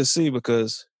 I'm gonna have to see,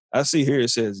 because I see here it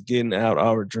says "Getting Out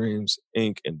Our Dreams"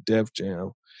 Inc. and Def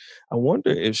Jam. I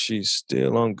wonder if she's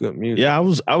still on Good Music. Yeah,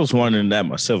 I was wondering that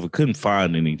myself. I couldn't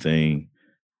find anything,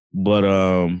 but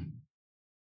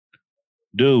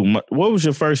dude, what was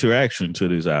your first reaction to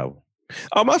this album?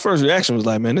 Oh, my first reaction was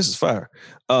like, man, this is fire.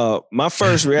 My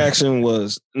first reaction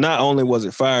was, not only was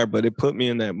it fire, but it put me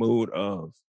in that mood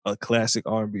of a classic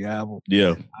R&B album.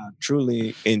 Yeah. I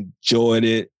truly enjoyed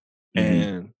it.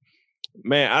 And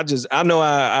man, I know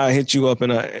I hit you up,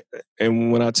 and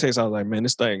when I text, I was like, man,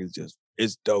 this thing is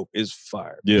it's dope. It's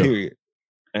fire. Yeah. Period.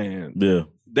 And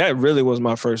that really was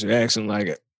my first reaction.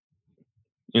 Like,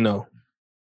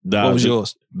 what was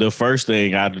yours? The first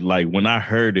thing when I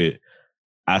heard it,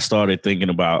 I started thinking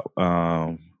about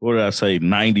what did I say?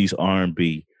 90s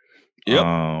R&B.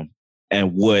 Yep.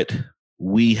 And what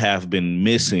we have been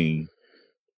missing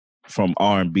from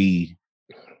R&B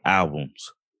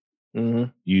albums.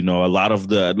 Mm-hmm. A lot of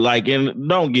the and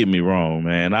don't get me wrong,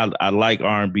 man. I like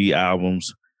R&B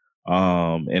albums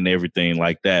and everything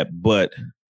like that, but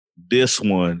this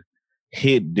one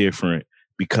hit different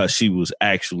because she was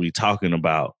actually talking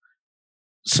about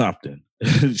something.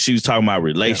 She was talking about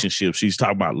relationships. She's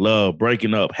talking about love,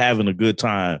 breaking up, having a good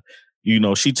time.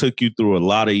 She took you through a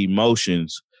lot of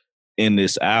emotions in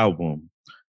this album.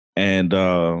 And,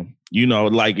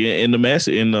 like in the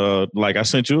message, I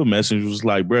sent you a message, was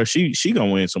like, bro, she going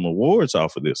to win some awards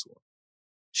off of this one.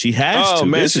 She has to.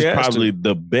 Man, this is probably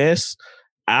the best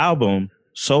album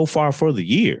so far for the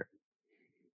year.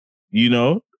 I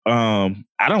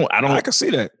can see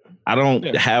that. I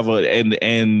don't have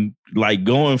and like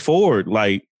going forward,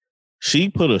 like she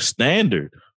put a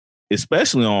standard,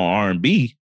 especially on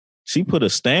R&B. She put a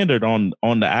standard on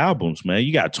the albums, man.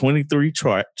 You got 23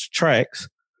 tracks.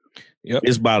 Yep.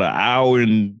 It's about an hour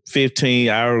and 15,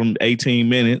 hour and 18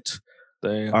 minutes.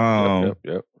 Damn. Yep.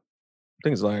 I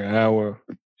think it's like an hour.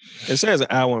 It says an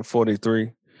hour and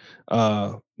 43.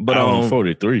 But on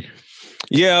 43.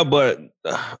 Yeah, but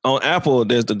on Apple,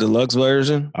 there's the deluxe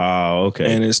version. Oh,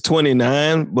 okay. And it's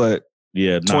 29, but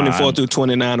 24 through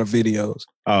 29 are videos.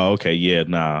 Oh, okay. Yeah,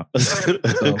 nah.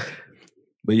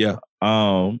 But yeah.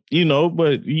 I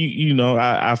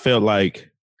felt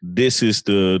like this is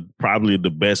probably the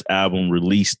best album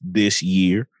released this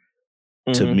year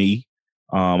to me.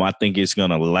 I think it's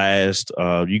gonna last.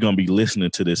 You're gonna be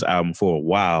listening to this album for a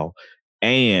while.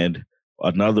 And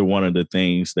another one of the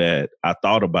things that I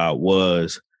thought about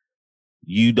was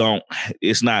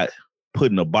it's not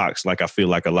put in a box like I feel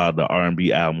like a lot of the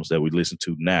R&B albums that we listen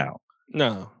to now.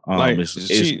 No,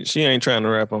 she ain't trying to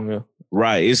rap on here.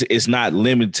 Right. It's not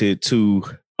limited to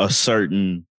a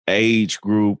certain age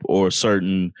group or a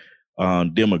certain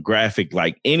demographic.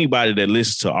 Like anybody that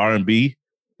listens to R&B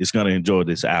is going to enjoy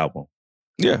this album.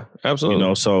 Yeah, absolutely. You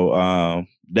know, so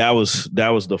that was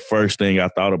the first thing I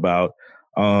thought about.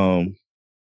 The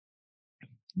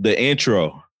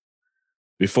intro.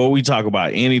 Before we talk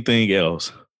about anything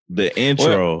else, the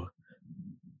intro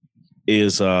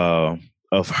is of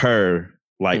her,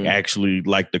 like actually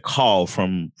like the call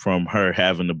from her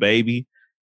having the baby,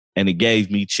 and it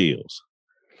gave me chills.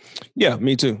 Yeah,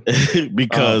 me too.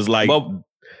 Because but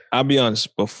I'll be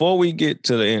honest, before we get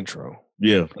to the intro,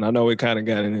 yeah, and I know we kind of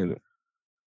got into it,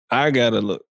 I gotta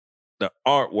look the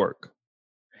artwork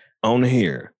on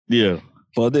here. Yeah.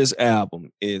 For this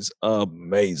album is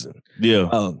amazing.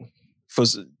 Yeah. For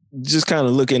just kind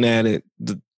of looking at it,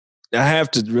 I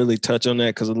have to really touch on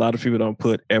that because a lot of people don't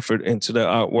put effort into the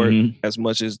artwork as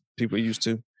much as people used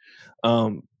to.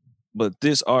 But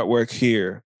this artwork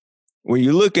here, when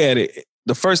you look at it,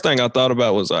 the first thing I thought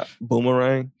about was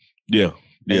Boomerang. Yeah.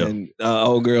 Yeah. And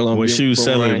old girl on when she was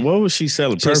Boomerang. selling, what was she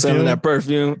selling? She was selling that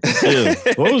perfume. Yeah.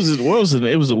 What was it?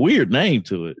 It was a weird name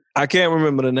to it. I can't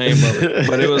remember the name of it,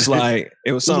 but it was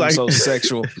something so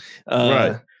sexual.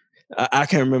 Right. I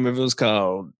can't remember if it was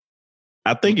called.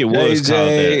 I think it was called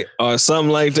that or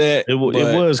something like that. It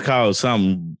was called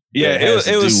something. Yeah,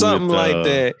 it was something like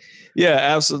that. Yeah,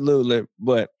 absolutely.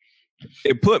 But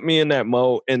it put me in that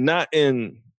mode, and not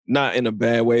in a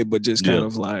bad way, but just kind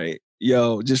of like,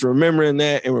 yo, just remembering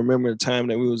that and remembering the time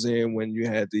that we was in when you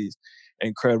had these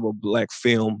incredible black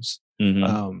films.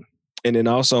 And then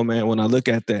also, man, when I look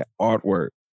at that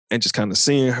artwork and just kind of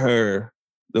seeing her,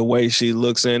 the way she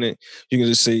looks in it, you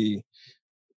can see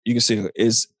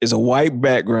it's a white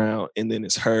background, and then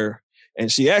it's her.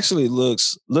 And she actually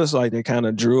looks like they kind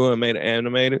of drew her and made it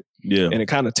animated. Yeah. And it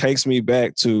kind of takes me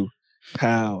back to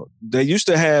how they used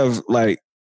to have like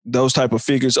those type of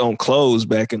figures on clothes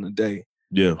back in the day.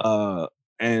 Yeah.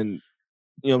 And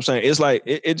you know what I'm saying? It's like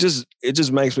it just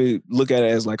makes me look at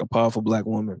it as like a powerful black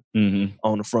woman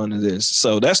on the front of this.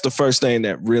 So that's the first thing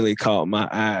that really caught my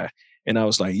eye. And I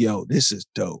was like, yo, this is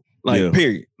dope. Like,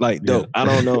 period. Like, dope. I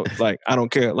don't know. Like, I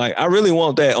don't care. Like, I really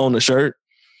want that on the shirt.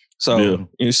 So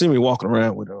you see me walking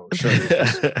around with it on the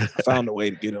shirt. I found a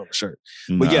way to get it on the shirt.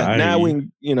 But now we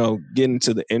can, get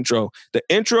into the intro. The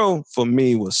intro for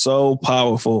me was so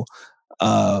powerful.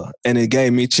 And it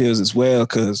gave me chills as well,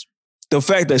 because the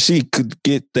fact that she could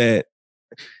get that,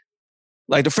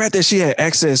 like the fact that she had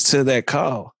access to that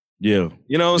call. Yeah.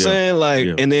 You know what I'm saying? Like,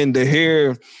 and then to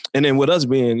hear, and then with us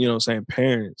being,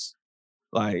 parents,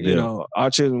 like, our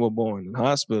children were born in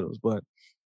hospitals, but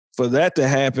for that to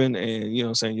happen and,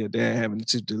 your dad having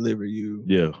to deliver you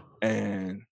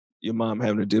and your mom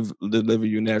having to deliver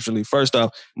you naturally. First off,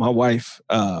 my wife,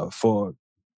 for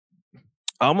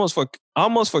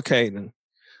Caden,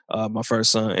 my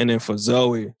first son, and then for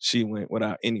Zoe, she went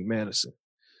without any medicine.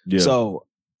 Yeah. So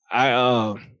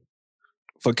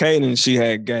for Caden, she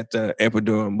had got the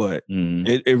epidural, but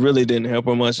it really didn't help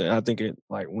her much. And I think it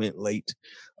like went late.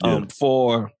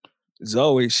 For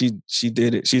Zoe, she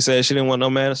did it. She said she didn't want no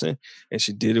medicine, and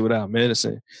she did it without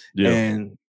medicine. Yeah.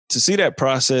 And to see that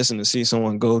process and to see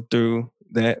someone go through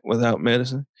that without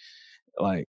medicine,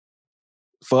 like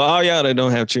for all y'all that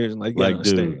don't have children, like you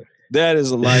understand, dude, that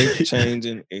is a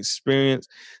life-changing experience.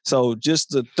 So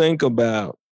just to think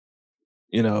about,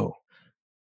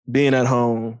 being at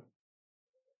home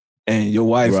and your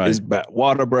wife is back,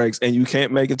 water breaks, and you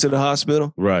can't make it to the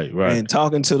hospital. Right. And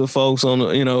talking to the folks on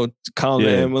the, calling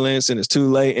the ambulance, and it's too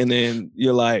late. And then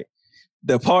you're like,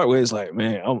 the part where it's like,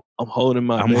 man, I'm holding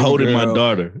my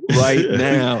daughter right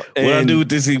now. What do I do with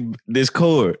this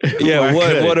cord? Yeah,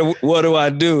 what do I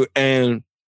do? And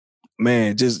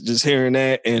man, just hearing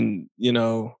that, and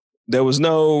there was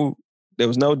no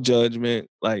judgment.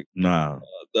 Like,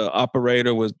 the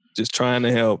operator was just trying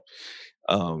to help.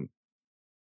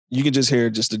 You could just hear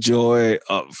just the joy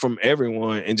from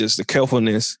everyone and just the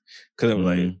carefulness. Because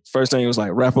like, first thing it was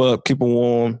like, wrap up, keep it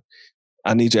warm.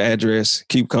 I need your address,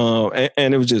 keep calm.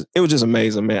 And it was just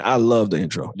amazing, man. I love the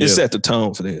intro. It set the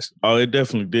tone for this. Oh, it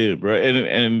definitely did, bro.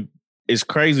 And it's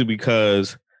crazy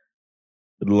because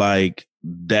like,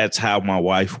 that's how my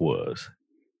wife was.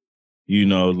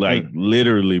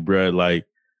 Literally, bro. Like,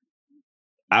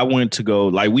 I went to go,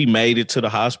 like, we made it to the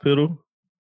hospital,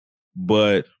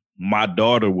 but my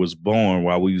daughter was born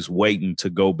while we was waiting to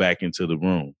go back into the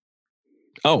room.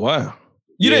 Oh, wow.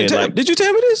 Did you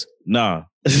tell me this? Nah.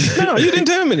 No, you didn't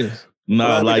tell me this.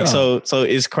 No, so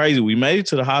it's crazy. We made it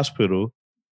to the hospital,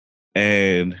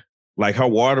 and like, her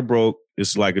water broke.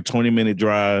 It's like a 20-minute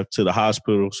drive to the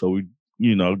hospital. So we,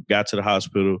 got to the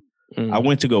hospital. I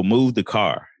went to go move the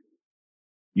car.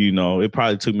 You know, it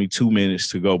probably took me 2 minutes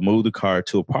to go move the car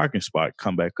to a parking spot,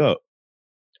 come back up.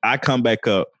 I come back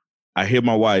up. I hear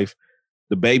my wife.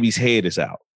 The baby's head is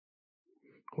out.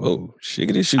 Whoa,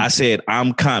 shiggity shoot. I said,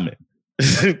 I'm coming.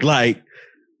 Like,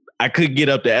 I couldn't get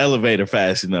up the elevator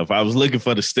fast enough. I was looking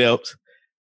for the steps.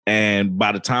 And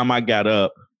by the time I got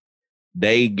up,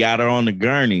 they got her on the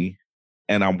gurney.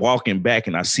 And I'm walking back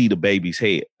and I see the baby's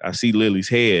head. I see Lily's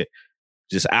head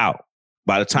just out.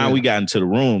 By the time we got into the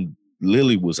room,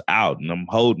 Lily was out. And I'm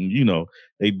holding, you know,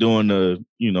 they doing the,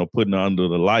 you know, putting her under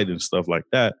the light and stuff like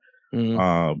that.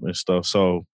 And stuff.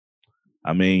 So,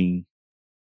 I mean,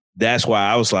 that's why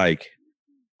I was like,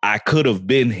 I could have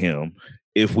been him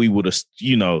if we would have,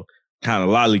 you know, kind of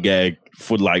lollygagged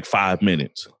for like 5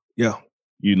 minutes. Yeah.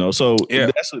 You know, so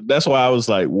that's why I was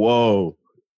like, whoa,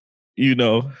 you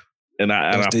know, and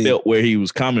I felt where he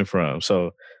was coming from.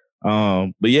 So,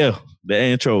 but yeah, the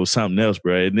intro was something else,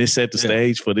 bro. And this set the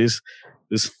stage for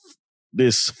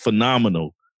this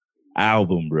phenomenal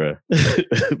album, bro.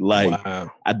 Like,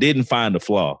 wow. I didn't find a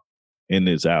flaw in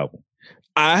this album.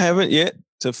 I haven't yet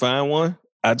to find one.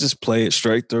 I just play it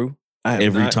straight through. I have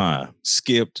every time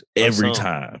skipped every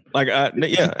time. Like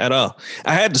at all.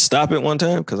 I had to stop it one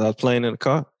time because I was playing in the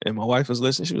car and my wife was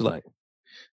listening. She was like,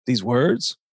 "These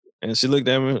words," and she looked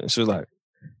at me and she was like,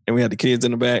 and we had the kids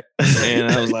in the back,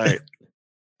 and I was like,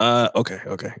 okay.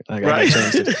 I gotta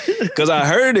change it because I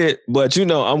heard it, but you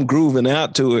know I'm grooving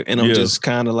out to it, and I'm just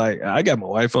kind of like, I got my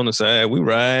wife on the side, we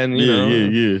riding, you know.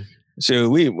 Yeah.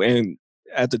 So and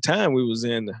at the time we was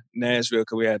in Nashville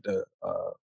because we had to.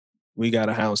 We got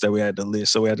a house that we had to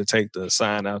list, so we had to take the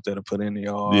sign out there to put in the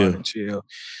yard and chill.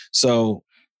 So,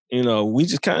 you know, we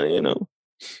just kind of, you know,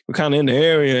 we're kind of in the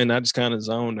area, and I just kind of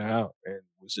zoned out and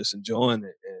was just enjoying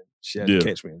it. And she had to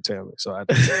catch me and tell me, so I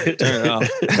turned it off.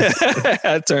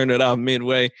 I turned it off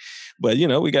midway, but you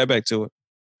know, we got back to it.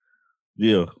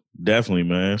 Yeah, definitely,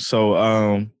 man.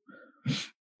 So,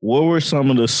 what were some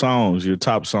of the songs, your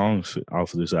top songs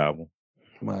off of this album?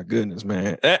 My goodness,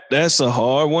 man, that's a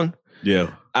hard one.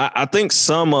 Yeah. I think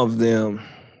some of them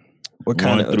were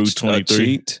kind of a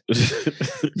cheat.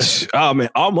 Oh man,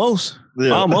 almost.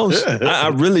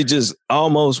 I really just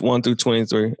almost 1 through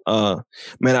 23.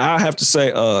 Man, I have to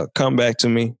say, "Come Back to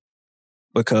Me,"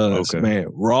 because man,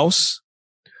 Ross.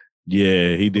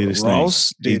 Yeah, he did his thing.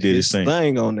 Ross did his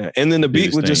thing on that, and then the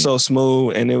beat was just so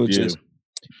smooth, and it was just.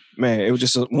 Man, it was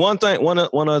just one thing. One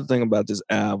other thing about this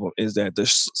album is that the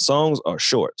songs are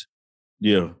short.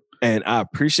 Yeah. And I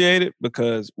appreciate it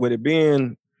because with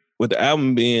the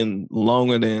album being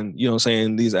longer than, you know what I'm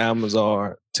saying, these albums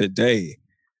are today,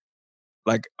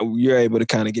 like you're able to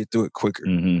kind of get through it quicker.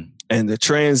 Mm-hmm. And the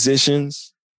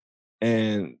transitions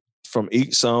and from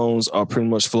each songs are pretty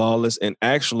much flawless. And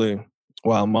actually,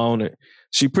 while I'm on it,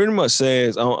 she pretty much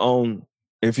says on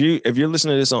if you're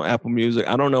listening to this on Apple Music,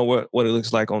 I don't know what it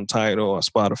looks like on Tidal or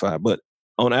Spotify, but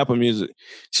on Apple Music,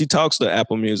 she talks to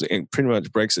Apple Music and pretty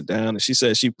much breaks it down. And she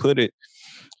says she pretty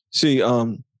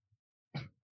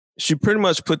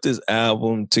much put this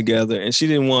album together, and she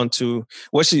didn't want to.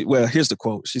 Here's the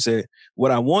quote. She said,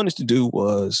 "What I wanted to do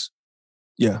was,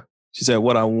 She said,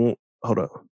 "What I want." Hold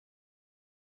up.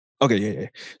 Okay, yeah.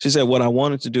 She said, "What I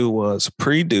wanted to do was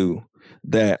pre-do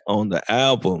that on the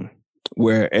album,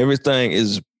 where everything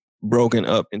is broken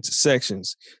up into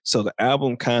sections. So the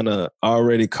album kind of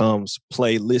already comes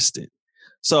playlisted."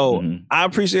 So I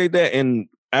appreciate that. And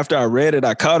after I read it,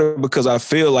 I caught it because I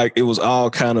feel like it was all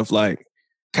kind of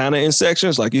in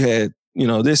sections. Like you had, you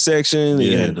know, this section,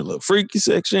 you had the little freaky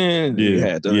section, you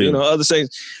had the, you know, other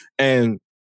sections.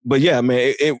 But yeah,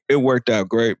 man, it worked out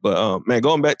great. But man,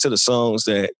 going back to the songs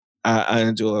that I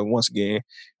enjoy once again,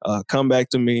 "Come Back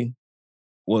to Me"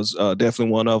 was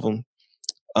definitely one of them.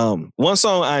 One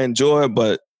song I enjoy,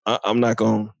 but I'm not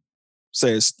going to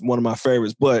say it's one of my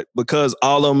favorites, but because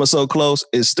all of them are so close,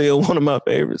 it's still one of my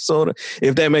favorites, sort of,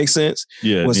 if that makes sense.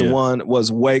 Yeah. The one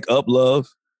was "Wake Up Love."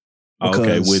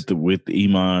 Okay, with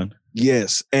Iman.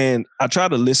 Yes. And I try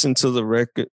to listen to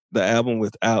the album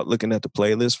without looking at the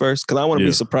playlist first, because I want to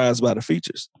be surprised by the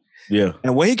features. Yeah.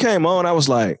 And when he came on, I was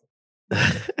like,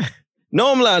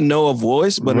 normally I know a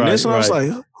voice, but in this one I was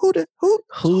like,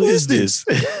 who is this?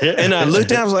 And I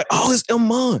looked at it, I was like, oh, it's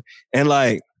Iman. And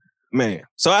like, man.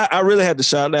 So I really had to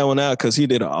shout that one out because he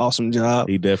did an awesome job.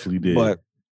 He definitely did. But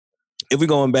if we're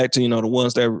going back to, you know, the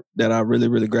ones that I really,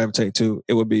 really gravitate to,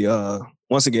 it would be,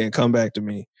 once again, "Come Back to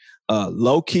Me."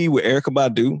 "Low Key" with Erykah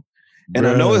Badu. And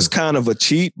I know it's kind of a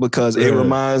cheat because it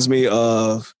reminds me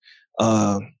of,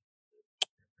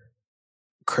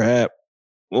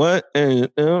 What? Yeah.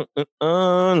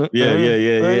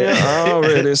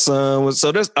 Already son.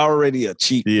 So that's already a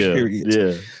cheat. Yeah. Period.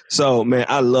 Yeah. So man,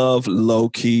 I love Low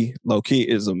Key. Low Key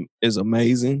is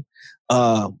amazing.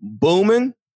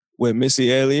 Booming with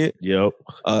Missy Elliott. Yep.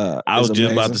 I was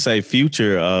just about to say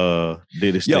Future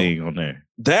did his thing on there.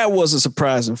 That was a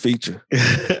surprising feature.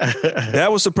 That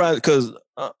was surprising because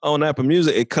on Apple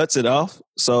Music it cuts it off,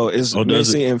 so it's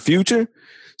Missy and Future.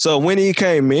 So when he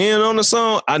came in on the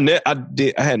song, I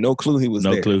had no clue he was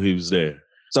there. No clue he was there.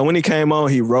 So when he came on,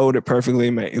 he wrote it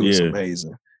perfectly. Man, it was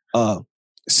amazing.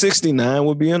 69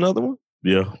 would be another one.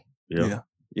 Yeah.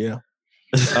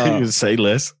 Say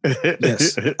less.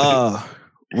 Yes.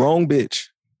 Wrong Bitch.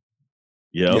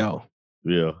 Yo.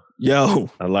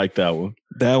 I like that one.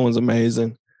 That one's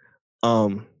amazing.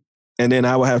 And then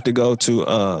I would have to go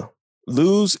to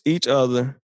Lose Each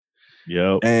Other.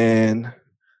 Yep. And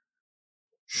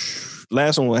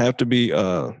last one would have to be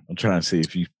I'm trying to see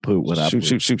if you put what I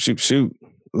put. Shoot.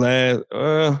 Last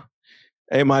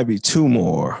it might be two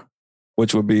more,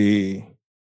 which would be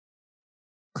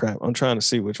crap. I'm trying to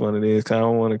see which one it is because I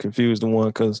don't want to confuse the one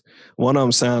because one of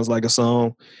them sounds like a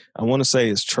song. I want to say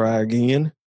it's Try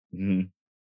Again. Mm-hmm.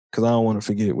 Because I don't want to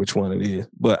forget which one it is.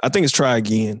 But I think it's Try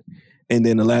Again. And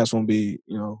then the last one be,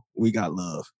 We Got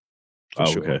Love.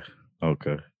 Okay.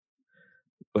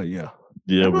 But yeah.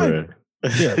 Yeah, bro.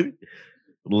 Yeah.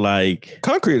 Like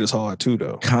Concrete is hard too,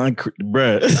 though. Concrete,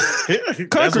 bro.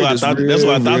 That's what I thought you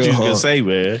were gonna say,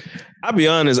 man. I'll be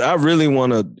honest, I really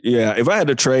want to. Yeah, if I had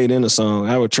to trade in a song,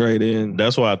 I would trade in.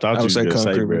 That's what I thought you were gonna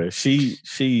say, bro. She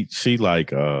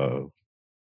like,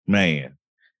 man.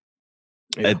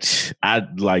 Yeah. I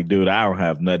like, dude. I don't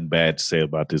have nothing bad to say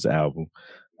about this album.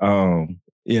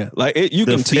 Yeah, like you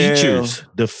can tell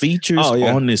the features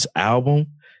on this album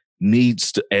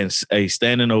needs a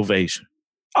standing ovation.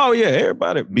 Oh yeah,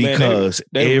 everybody, because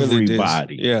they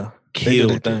everybody, really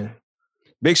killed it.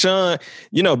 Big Sean,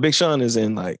 Big Sean is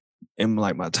in my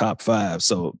top 5.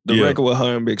 So the record with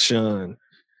her and Big Sean,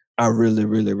 I really,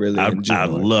 really, really enjoyed. I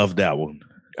love that one.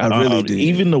 I really did.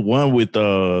 Even the one with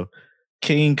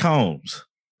King Combs.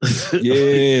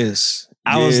 Yes.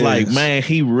 I was like, man,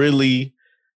 he really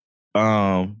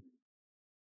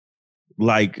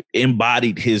like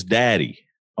embodied his daddy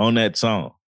on that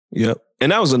song. Yep.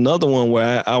 And that was another one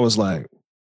where I was like,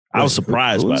 I was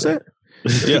surprised by that.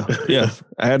 Yeah.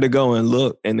 I had to go and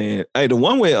look. And then the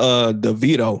one with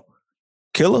DeVito,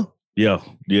 Killer. Yeah.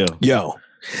 Yo.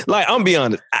 Like, I'm be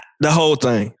honest, the whole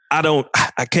thing. I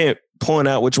can't point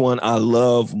out which one I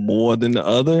love more than the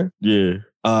other. Yeah.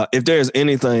 If there's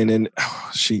anything, then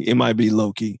it might be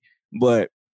low key, but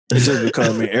it's just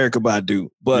because Erykah Badu.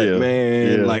 But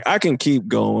like I can keep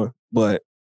going. But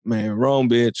man, Wrong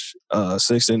Bitch,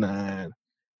 69.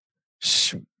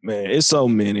 Man, it's so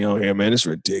many on here, man. It's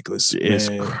ridiculous. It's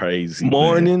crazy.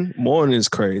 Morning is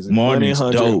crazy. Morning's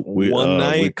dope with One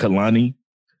Night. With Kalani.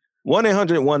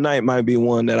 1-800 One Night might be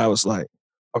one that I was like,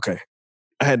 okay,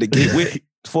 I had to get with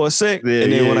for a sec,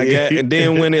 and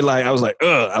then when it like, I was like,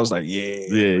 I was like,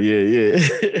 yeah.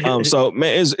 So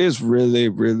man, it's really,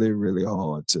 really, really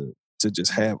hard to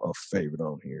just have a favorite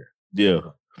on here. Yeah.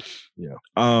 It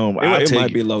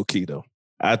might be low key though.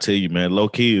 I tell you, man, low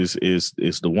key is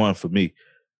the one for me.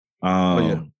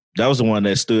 That was the one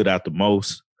that stood out the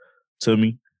most to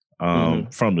me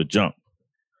from the jump.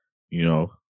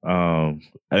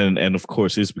 And of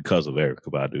course it's because of Erykah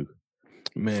Badu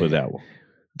for that one.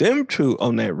 Them two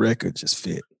on that record just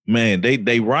fit. Man,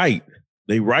 they write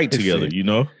together,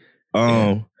 fit.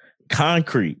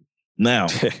 Concrete. Now,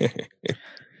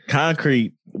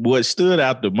 Concrete, what stood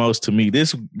out the most to me,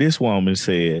 this woman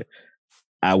said,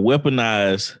 I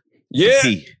weaponize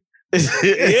the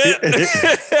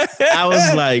I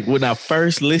was like, when I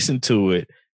first listened to it,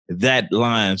 that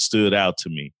line stood out to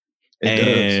me.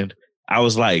 And I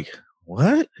was like,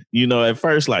 what? At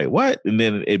first, like, what? And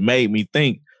then it made me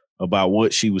think about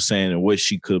what she was saying and what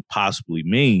she could possibly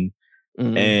mean.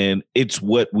 Mm-hmm. And it's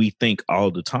what we think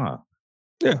all the time.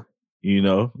 Yeah.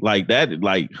 Like that,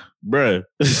 like, bruh,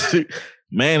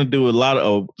 man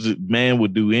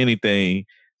would do anything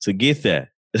to get that.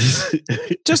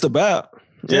 Just about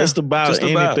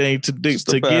anything to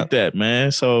get that,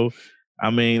 man. So I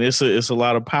mean, it's a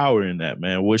lot of power in that,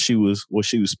 man. What she was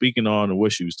speaking on and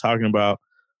what she was talking about.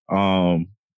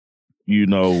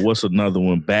 What's another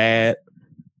one? Bad.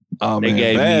 Oh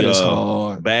man, Bad is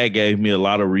hard. Bad gave me a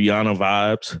lot of Rihanna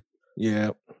vibes.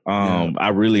 Yeah. I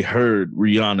really heard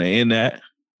Rihanna in that.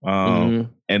 And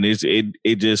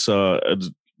it just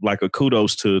like a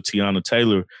kudos to Tiana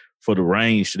Taylor for the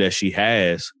range that she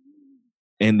has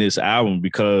in this album,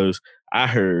 because I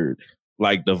heard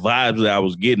like the vibes that I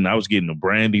was getting the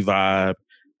Brandy vibe.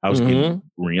 I was getting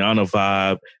Rihanna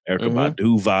vibe, Erykah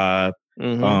Badu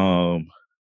vibe.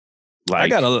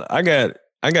 Like I got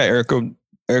Erykah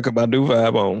Badu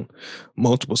vibe on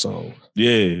multiple songs.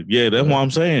 Yeah, that's what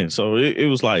I'm saying. So it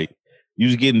was like you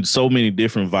was getting so many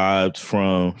different vibes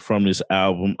from this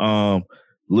album.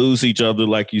 Lose Each Other,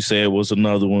 like you said, was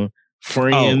another one.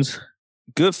 Friends. Oh,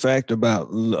 good fact about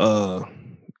a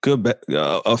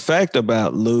fact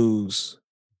about Lose.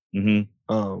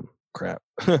 Crap.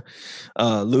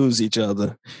 Lose Each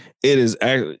Other. It is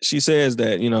actually, she says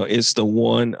that, you know, it's the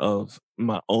one of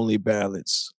my only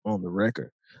ballads on the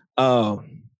record.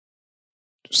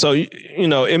 So you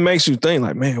know, it makes you think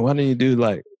like, man, why didn't you do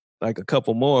like a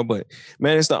couple more? But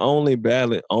man, it's the only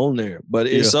ballad on there. But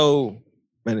it's so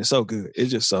good. It's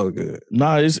just so good.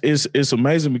 No, it's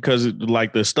amazing because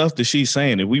like the stuff that she's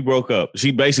saying, if we broke up,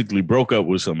 she basically broke up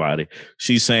with somebody.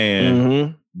 She's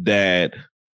saying that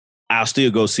I'll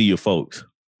still go see your folks.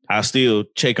 I'll still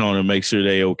check on them, make sure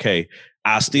they okay.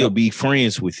 I'll still be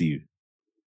friends with you.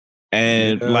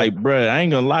 And like, bruh, I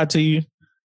ain't gonna lie to you.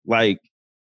 Like,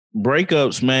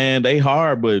 breakups, man, they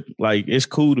hard, but like it's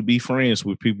cool to be friends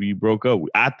with people you broke up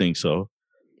with. I think so.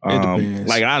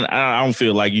 Like I don't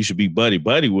feel like you should be buddy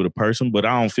with a person, but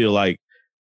I don't feel like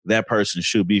that person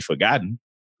should be forgotten.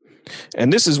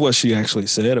 And this is what she actually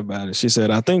said about it. She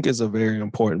said, I think it's a very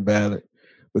important ballad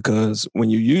because when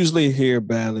you usually hear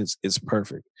ballads, it's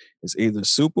perfect. It's either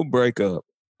super breakup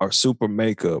or super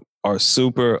makeup or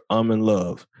super I'm in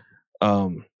love.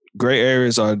 Gray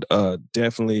areas are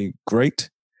definitely great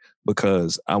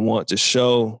because I want to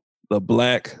show the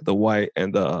black, the white,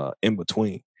 and the in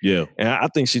between. Yeah. And I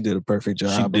think she did a perfect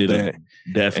job of that.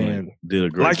 Definitely did a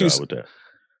great job with that.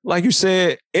 Like you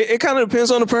said, it kind of depends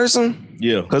on the person.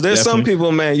 Yeah. Because there's some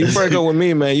people, man, you break up with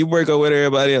me, man, you break up with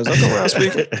everybody else. I'm coming around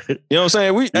speaking. You know what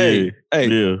I'm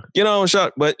saying? Get on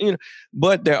shot. But you know,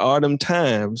 but there are them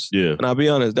times, and I'll be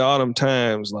honest, there are them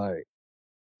times like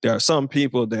there are some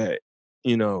people that,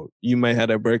 you know, you may have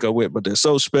that breakup with, but they're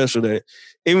so special that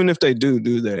even if they do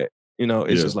that, you know,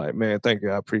 it's just like, man, thank you,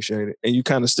 I appreciate it. And you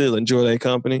kind of still enjoy their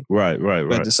company. Right.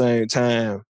 But at the same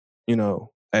time, you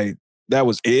know, hey, that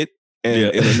was it.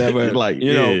 And it'll never, like,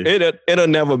 you know, it'll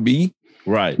never be.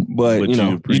 Right. But you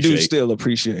know, you do still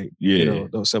appreciate, you know,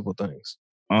 those simple things.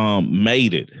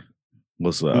 Made It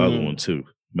was the other one too.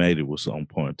 Made It was on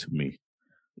point to me.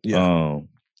 Yeah.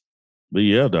 But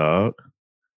yeah, dog.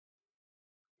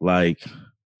 Like,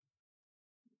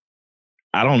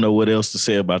 I don't know what else to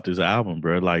say about this album,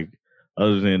 bro. Like,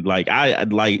 other than like, I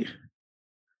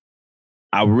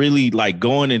really like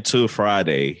going into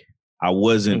Friday. I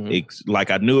wasn't like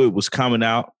I knew it was coming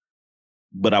out,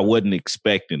 but I wasn't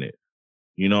expecting it.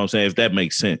 You know what I'm saying? If that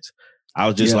makes sense. I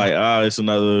was just like, it's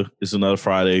another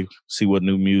Friday. See what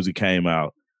new music came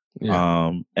out.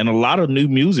 Yeah. And a lot of new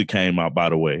music came out, by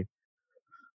the way.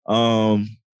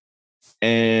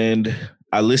 And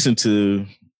I listened to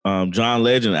John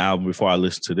Legend album before I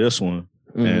listened to this one.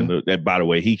 And that, by the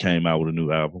way, he came out with a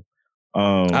new album.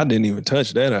 I didn't even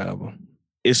touch that album.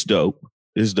 It's dope.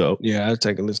 Yeah, I'll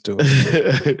take a listen to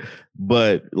it.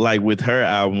 But like with her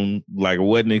album, like I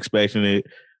wasn't expecting it.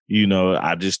 You know,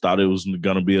 I just thought it was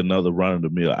going to be another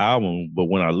run-of-the-mill album. But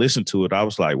when I listened to it, I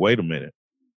was like, wait a minute.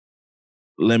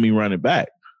 Let me run it back.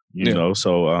 You know,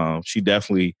 so she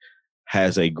definitely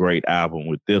has a great album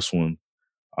with this one.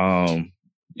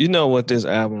 You know what this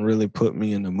album really put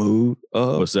me in the mood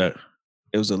of? What's that?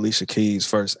 It was Alicia Keys'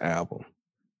 first album.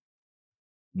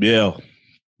 Yeah.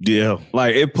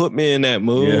 Like it put me in that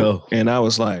mood, and I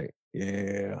was like,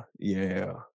 yeah.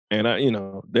 And I, you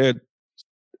know,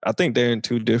 I think they're in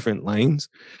two different lanes,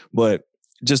 but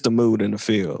just the mood and the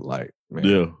feel, like,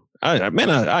 man.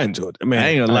 I enjoyed it. Man, I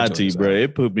ain't gonna lie to you, bro.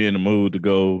 It put me in the mood to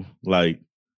go like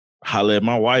holler at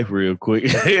my wife real quick.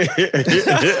 I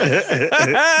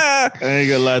ain't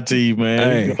gonna lie to you,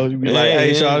 man. Hey, be like,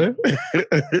 hey, Shawty.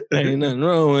 Ain't nothing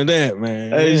wrong with that,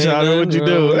 man. Hey, Shawty, what you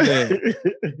doing?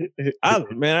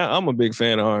 I'm a big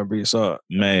fan of R&B, so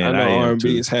man, I know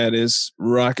R&B has had its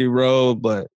rocky road,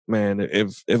 but man,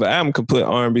 if an album could put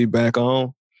R&B back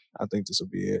on, I think this will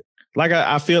be it. Like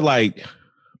I feel like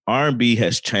R&B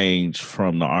has changed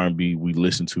from the R&B we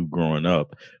listened to growing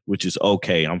up, which is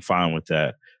okay. I'm fine with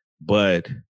that. But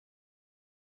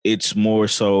it's more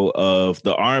so of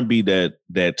the R&B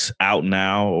that's out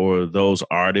now, or those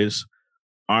artists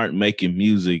aren't making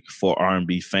music for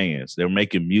R&B fans. They're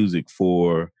making music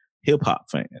for hip hop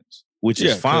fans, which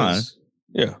is fine.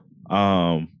 Yeah.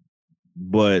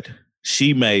 But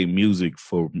she made music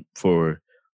for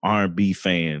R&B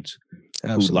fans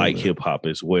who like hip hop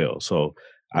as well. So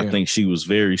I think she was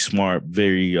very smart,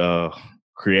 very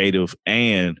creative,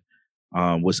 and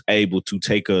was able to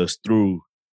take us through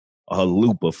a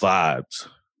loop of vibes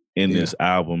in this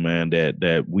album, man,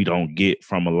 that we don't get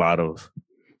from a lot of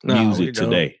music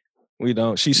today. We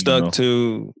don't. She stuck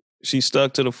to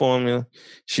the formula.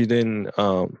 She didn't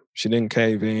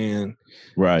cave in.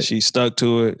 Right. She stuck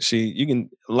to it.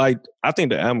 I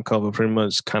think the album cover pretty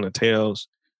much kind of tells.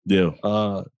 Yeah.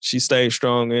 She stayed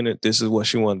strong in it. This is what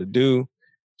she wanted to do.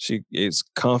 It's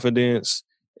confidence.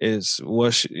 Is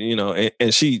what she,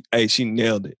 and she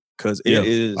nailed it. Because it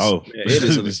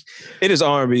is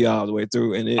R&B all the way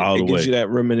through, and it gives you that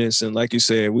reminiscence. Like you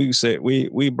said,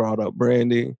 we brought up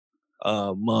Brandy,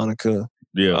 Monica.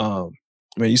 Yeah,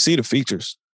 man, you see the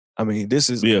features. I mean, this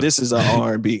is an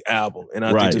R&B album, and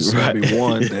I think this is gonna be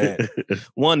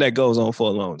one that goes on for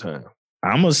a long time.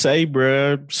 I'm gonna say,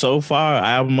 bro, so far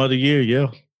album of the year, yeah.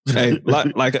 Hey,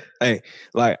 like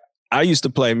I used to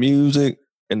play music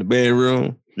in the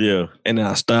bedroom, and then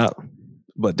I stopped.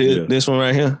 But this one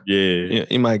right here,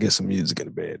 you might get some music in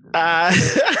the bedroom.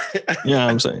 You know what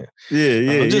I'm saying?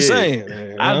 Yeah. I'm just saying,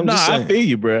 man. I feel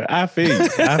you, bro. I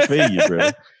feel you,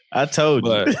 bro. I told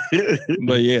you.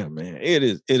 But yeah, man,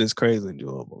 it is crazy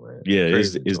enjoyable, man. Yeah,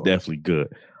 it's definitely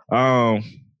good. I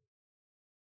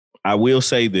will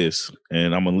say this,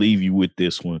 and I'm gonna leave you with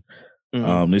this one.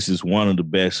 Mm-hmm. This is one of the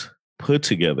best put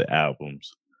together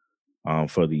albums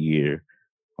for the year.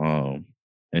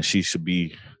 And she should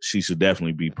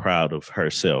definitely be proud of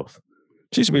herself.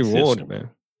 She should be rewarded, man.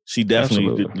 She's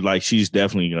definitely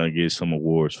gonna get some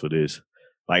awards for this.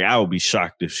 Like, I would be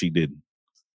shocked if she didn't.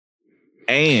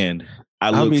 And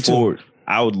I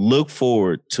would look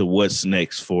forward to what's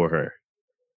next for her,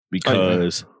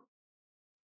 because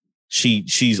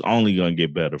she's only gonna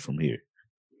get better from here.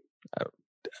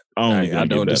 I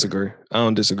don't disagree. I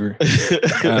don't disagree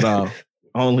at all.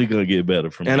 Only gonna get better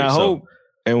from here. And I hope.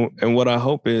 And what I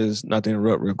hope is, not to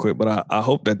interrupt real quick, but I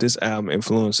hope that this album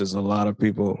influences a lot of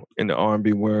people in the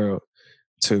R&B world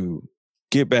to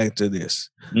get back to this.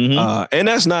 Mm-hmm. And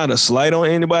that's not a slight on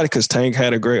anybody, because Tank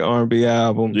had a great R&B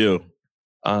album. Yeah.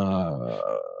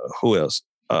 Who else?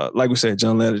 Like we said,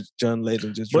 John Legend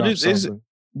just dropped something.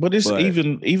 But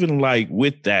even like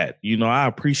with that, I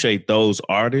appreciate those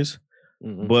artists.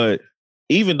 Mm-hmm. But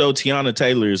even though Teyana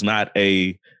Taylor is not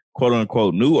a quote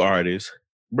unquote new artist,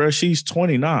 bro, she's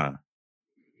 29.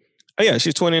 Oh, yeah,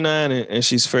 she's 29, and when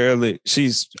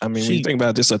you think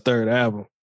about this, her third album.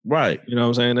 Right. You know what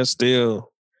I'm saying? That's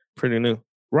still pretty new.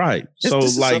 Right. So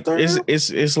like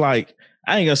it's like,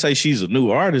 I ain't gonna say she's a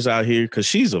new artist out here, because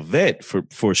she's a vet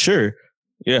for sure.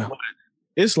 Yeah. But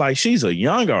it's like she's a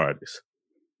young artist.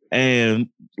 And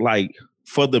like,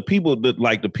 for the people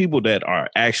that are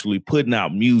actually putting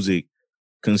out music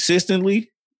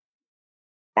consistently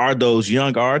are those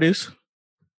young artists.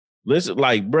 Hope,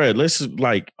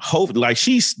 like,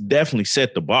 she's definitely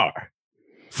set the bar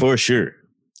for sure.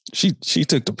 She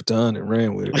took the baton and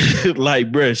ran with it.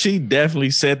 Like, bro, she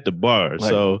definitely set the bar. Like,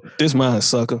 so this mine,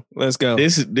 sucker. Let's go.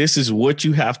 This is what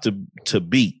you have to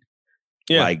beat.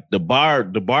 Yeah. Like, the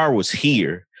bar was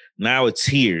here. Now it's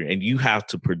here, and you have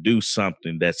to produce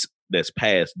something that's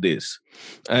past this.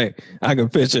 Hey, I can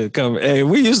picture it coming. Hey,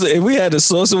 if we had the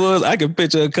Source Awards, I can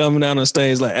picture it coming down on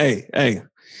stage like, hey.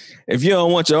 If you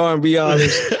don't want your R&B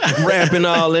artists rapping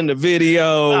all in the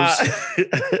videos,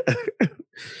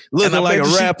 looking like a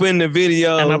rapper in the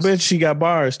videos. And I bet she got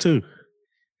bars too.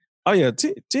 Oh yeah,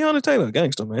 Teyana Taylor,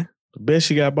 gangster, man. I bet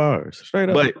she got bars. Straight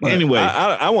up. But anyway.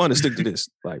 I want to stick to this.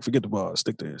 Like, forget the bars,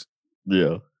 stick to this.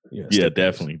 Yeah,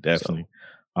 definitely. So.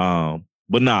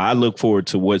 But no, I look forward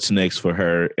to what's next for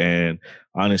her. And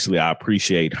honestly, I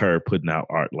appreciate her putting out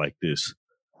art like this.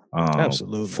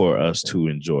 Absolutely. For us to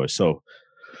enjoy. So,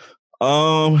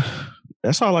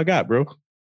 that's all I got, bro.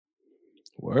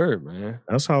 Word, man.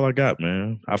 That's all I got,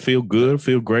 man. I feel good.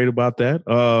 Feel great about that.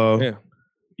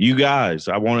 You guys,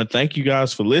 I want to thank you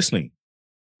guys for listening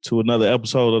to another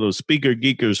episode of the Speaker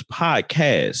Geekers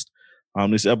podcast.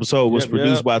 This episode was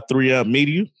produced by 3Amp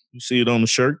Media. You see it on the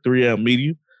shirt, 3Amp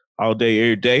Media, all day,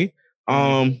 every day.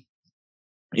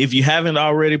 If you haven't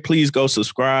already, please go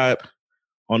subscribe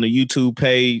on the YouTube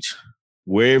page,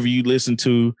 wherever you listen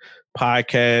to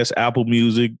podcasts, Apple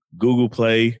Music, Google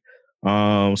Play,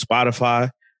 Spotify.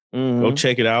 Mm-hmm. Go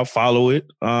check it out. Follow it.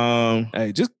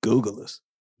 Hey, just Google us.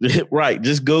 Right,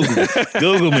 just Google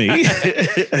Google me.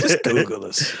 Just Google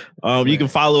us. You can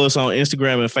follow us on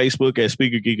Instagram and Facebook at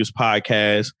Speaker Geekers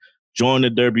Podcast. Join the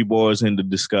Derby Boys in the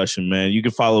discussion, man. You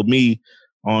can follow me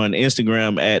on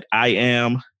Instagram at I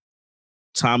am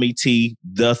Tommy T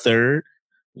the Third.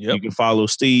 Yep. You can follow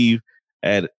Steve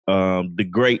at the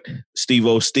great Steve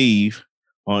O Steve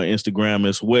on Instagram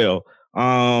as well.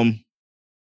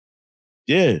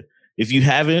 If you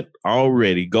haven't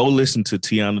already, go listen to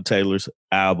Teyana Taylor's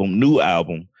new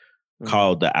album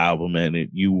called The Album, and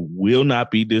you will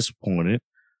not be disappointed.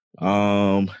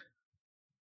 Yeah,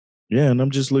 and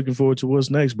I'm just looking forward to what's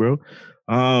next, bro.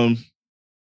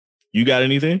 You got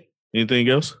anything? Anything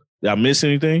else? Did I miss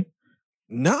anything?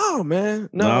 No, man.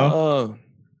 No,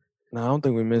 I don't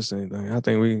think we missed anything. I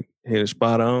think we hit it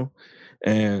spot on.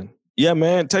 And yeah,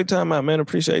 man, take time out, man.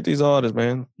 Appreciate these artists,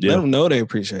 man. Yeah. Let them know they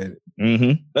appreciate it.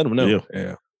 Mm-hmm. Let them know.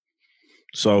 Yeah.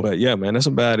 So, but yeah, man, that's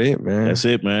about it, man. That's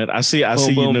it, man. I see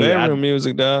you know,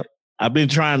 music, dog. I've been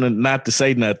trying not to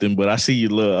say nothing, but I see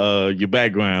your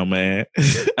background, man.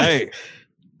 Hey.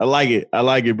 I like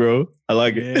it, bro. I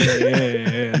like it.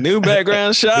 Yeah. New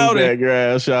background, shout it.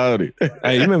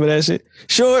 Hey, you remember that shit?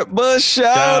 Short bus,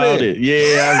 shout it.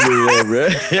 Yeah, I remember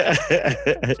that,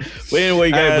 bro. But anyway,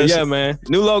 guys. Yeah, man.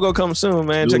 New logo coming soon,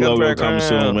 man. Check out the background. Coming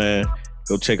soon, man.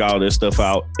 Go check all this stuff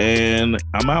out. And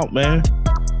I'm out, man.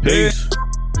 Peace.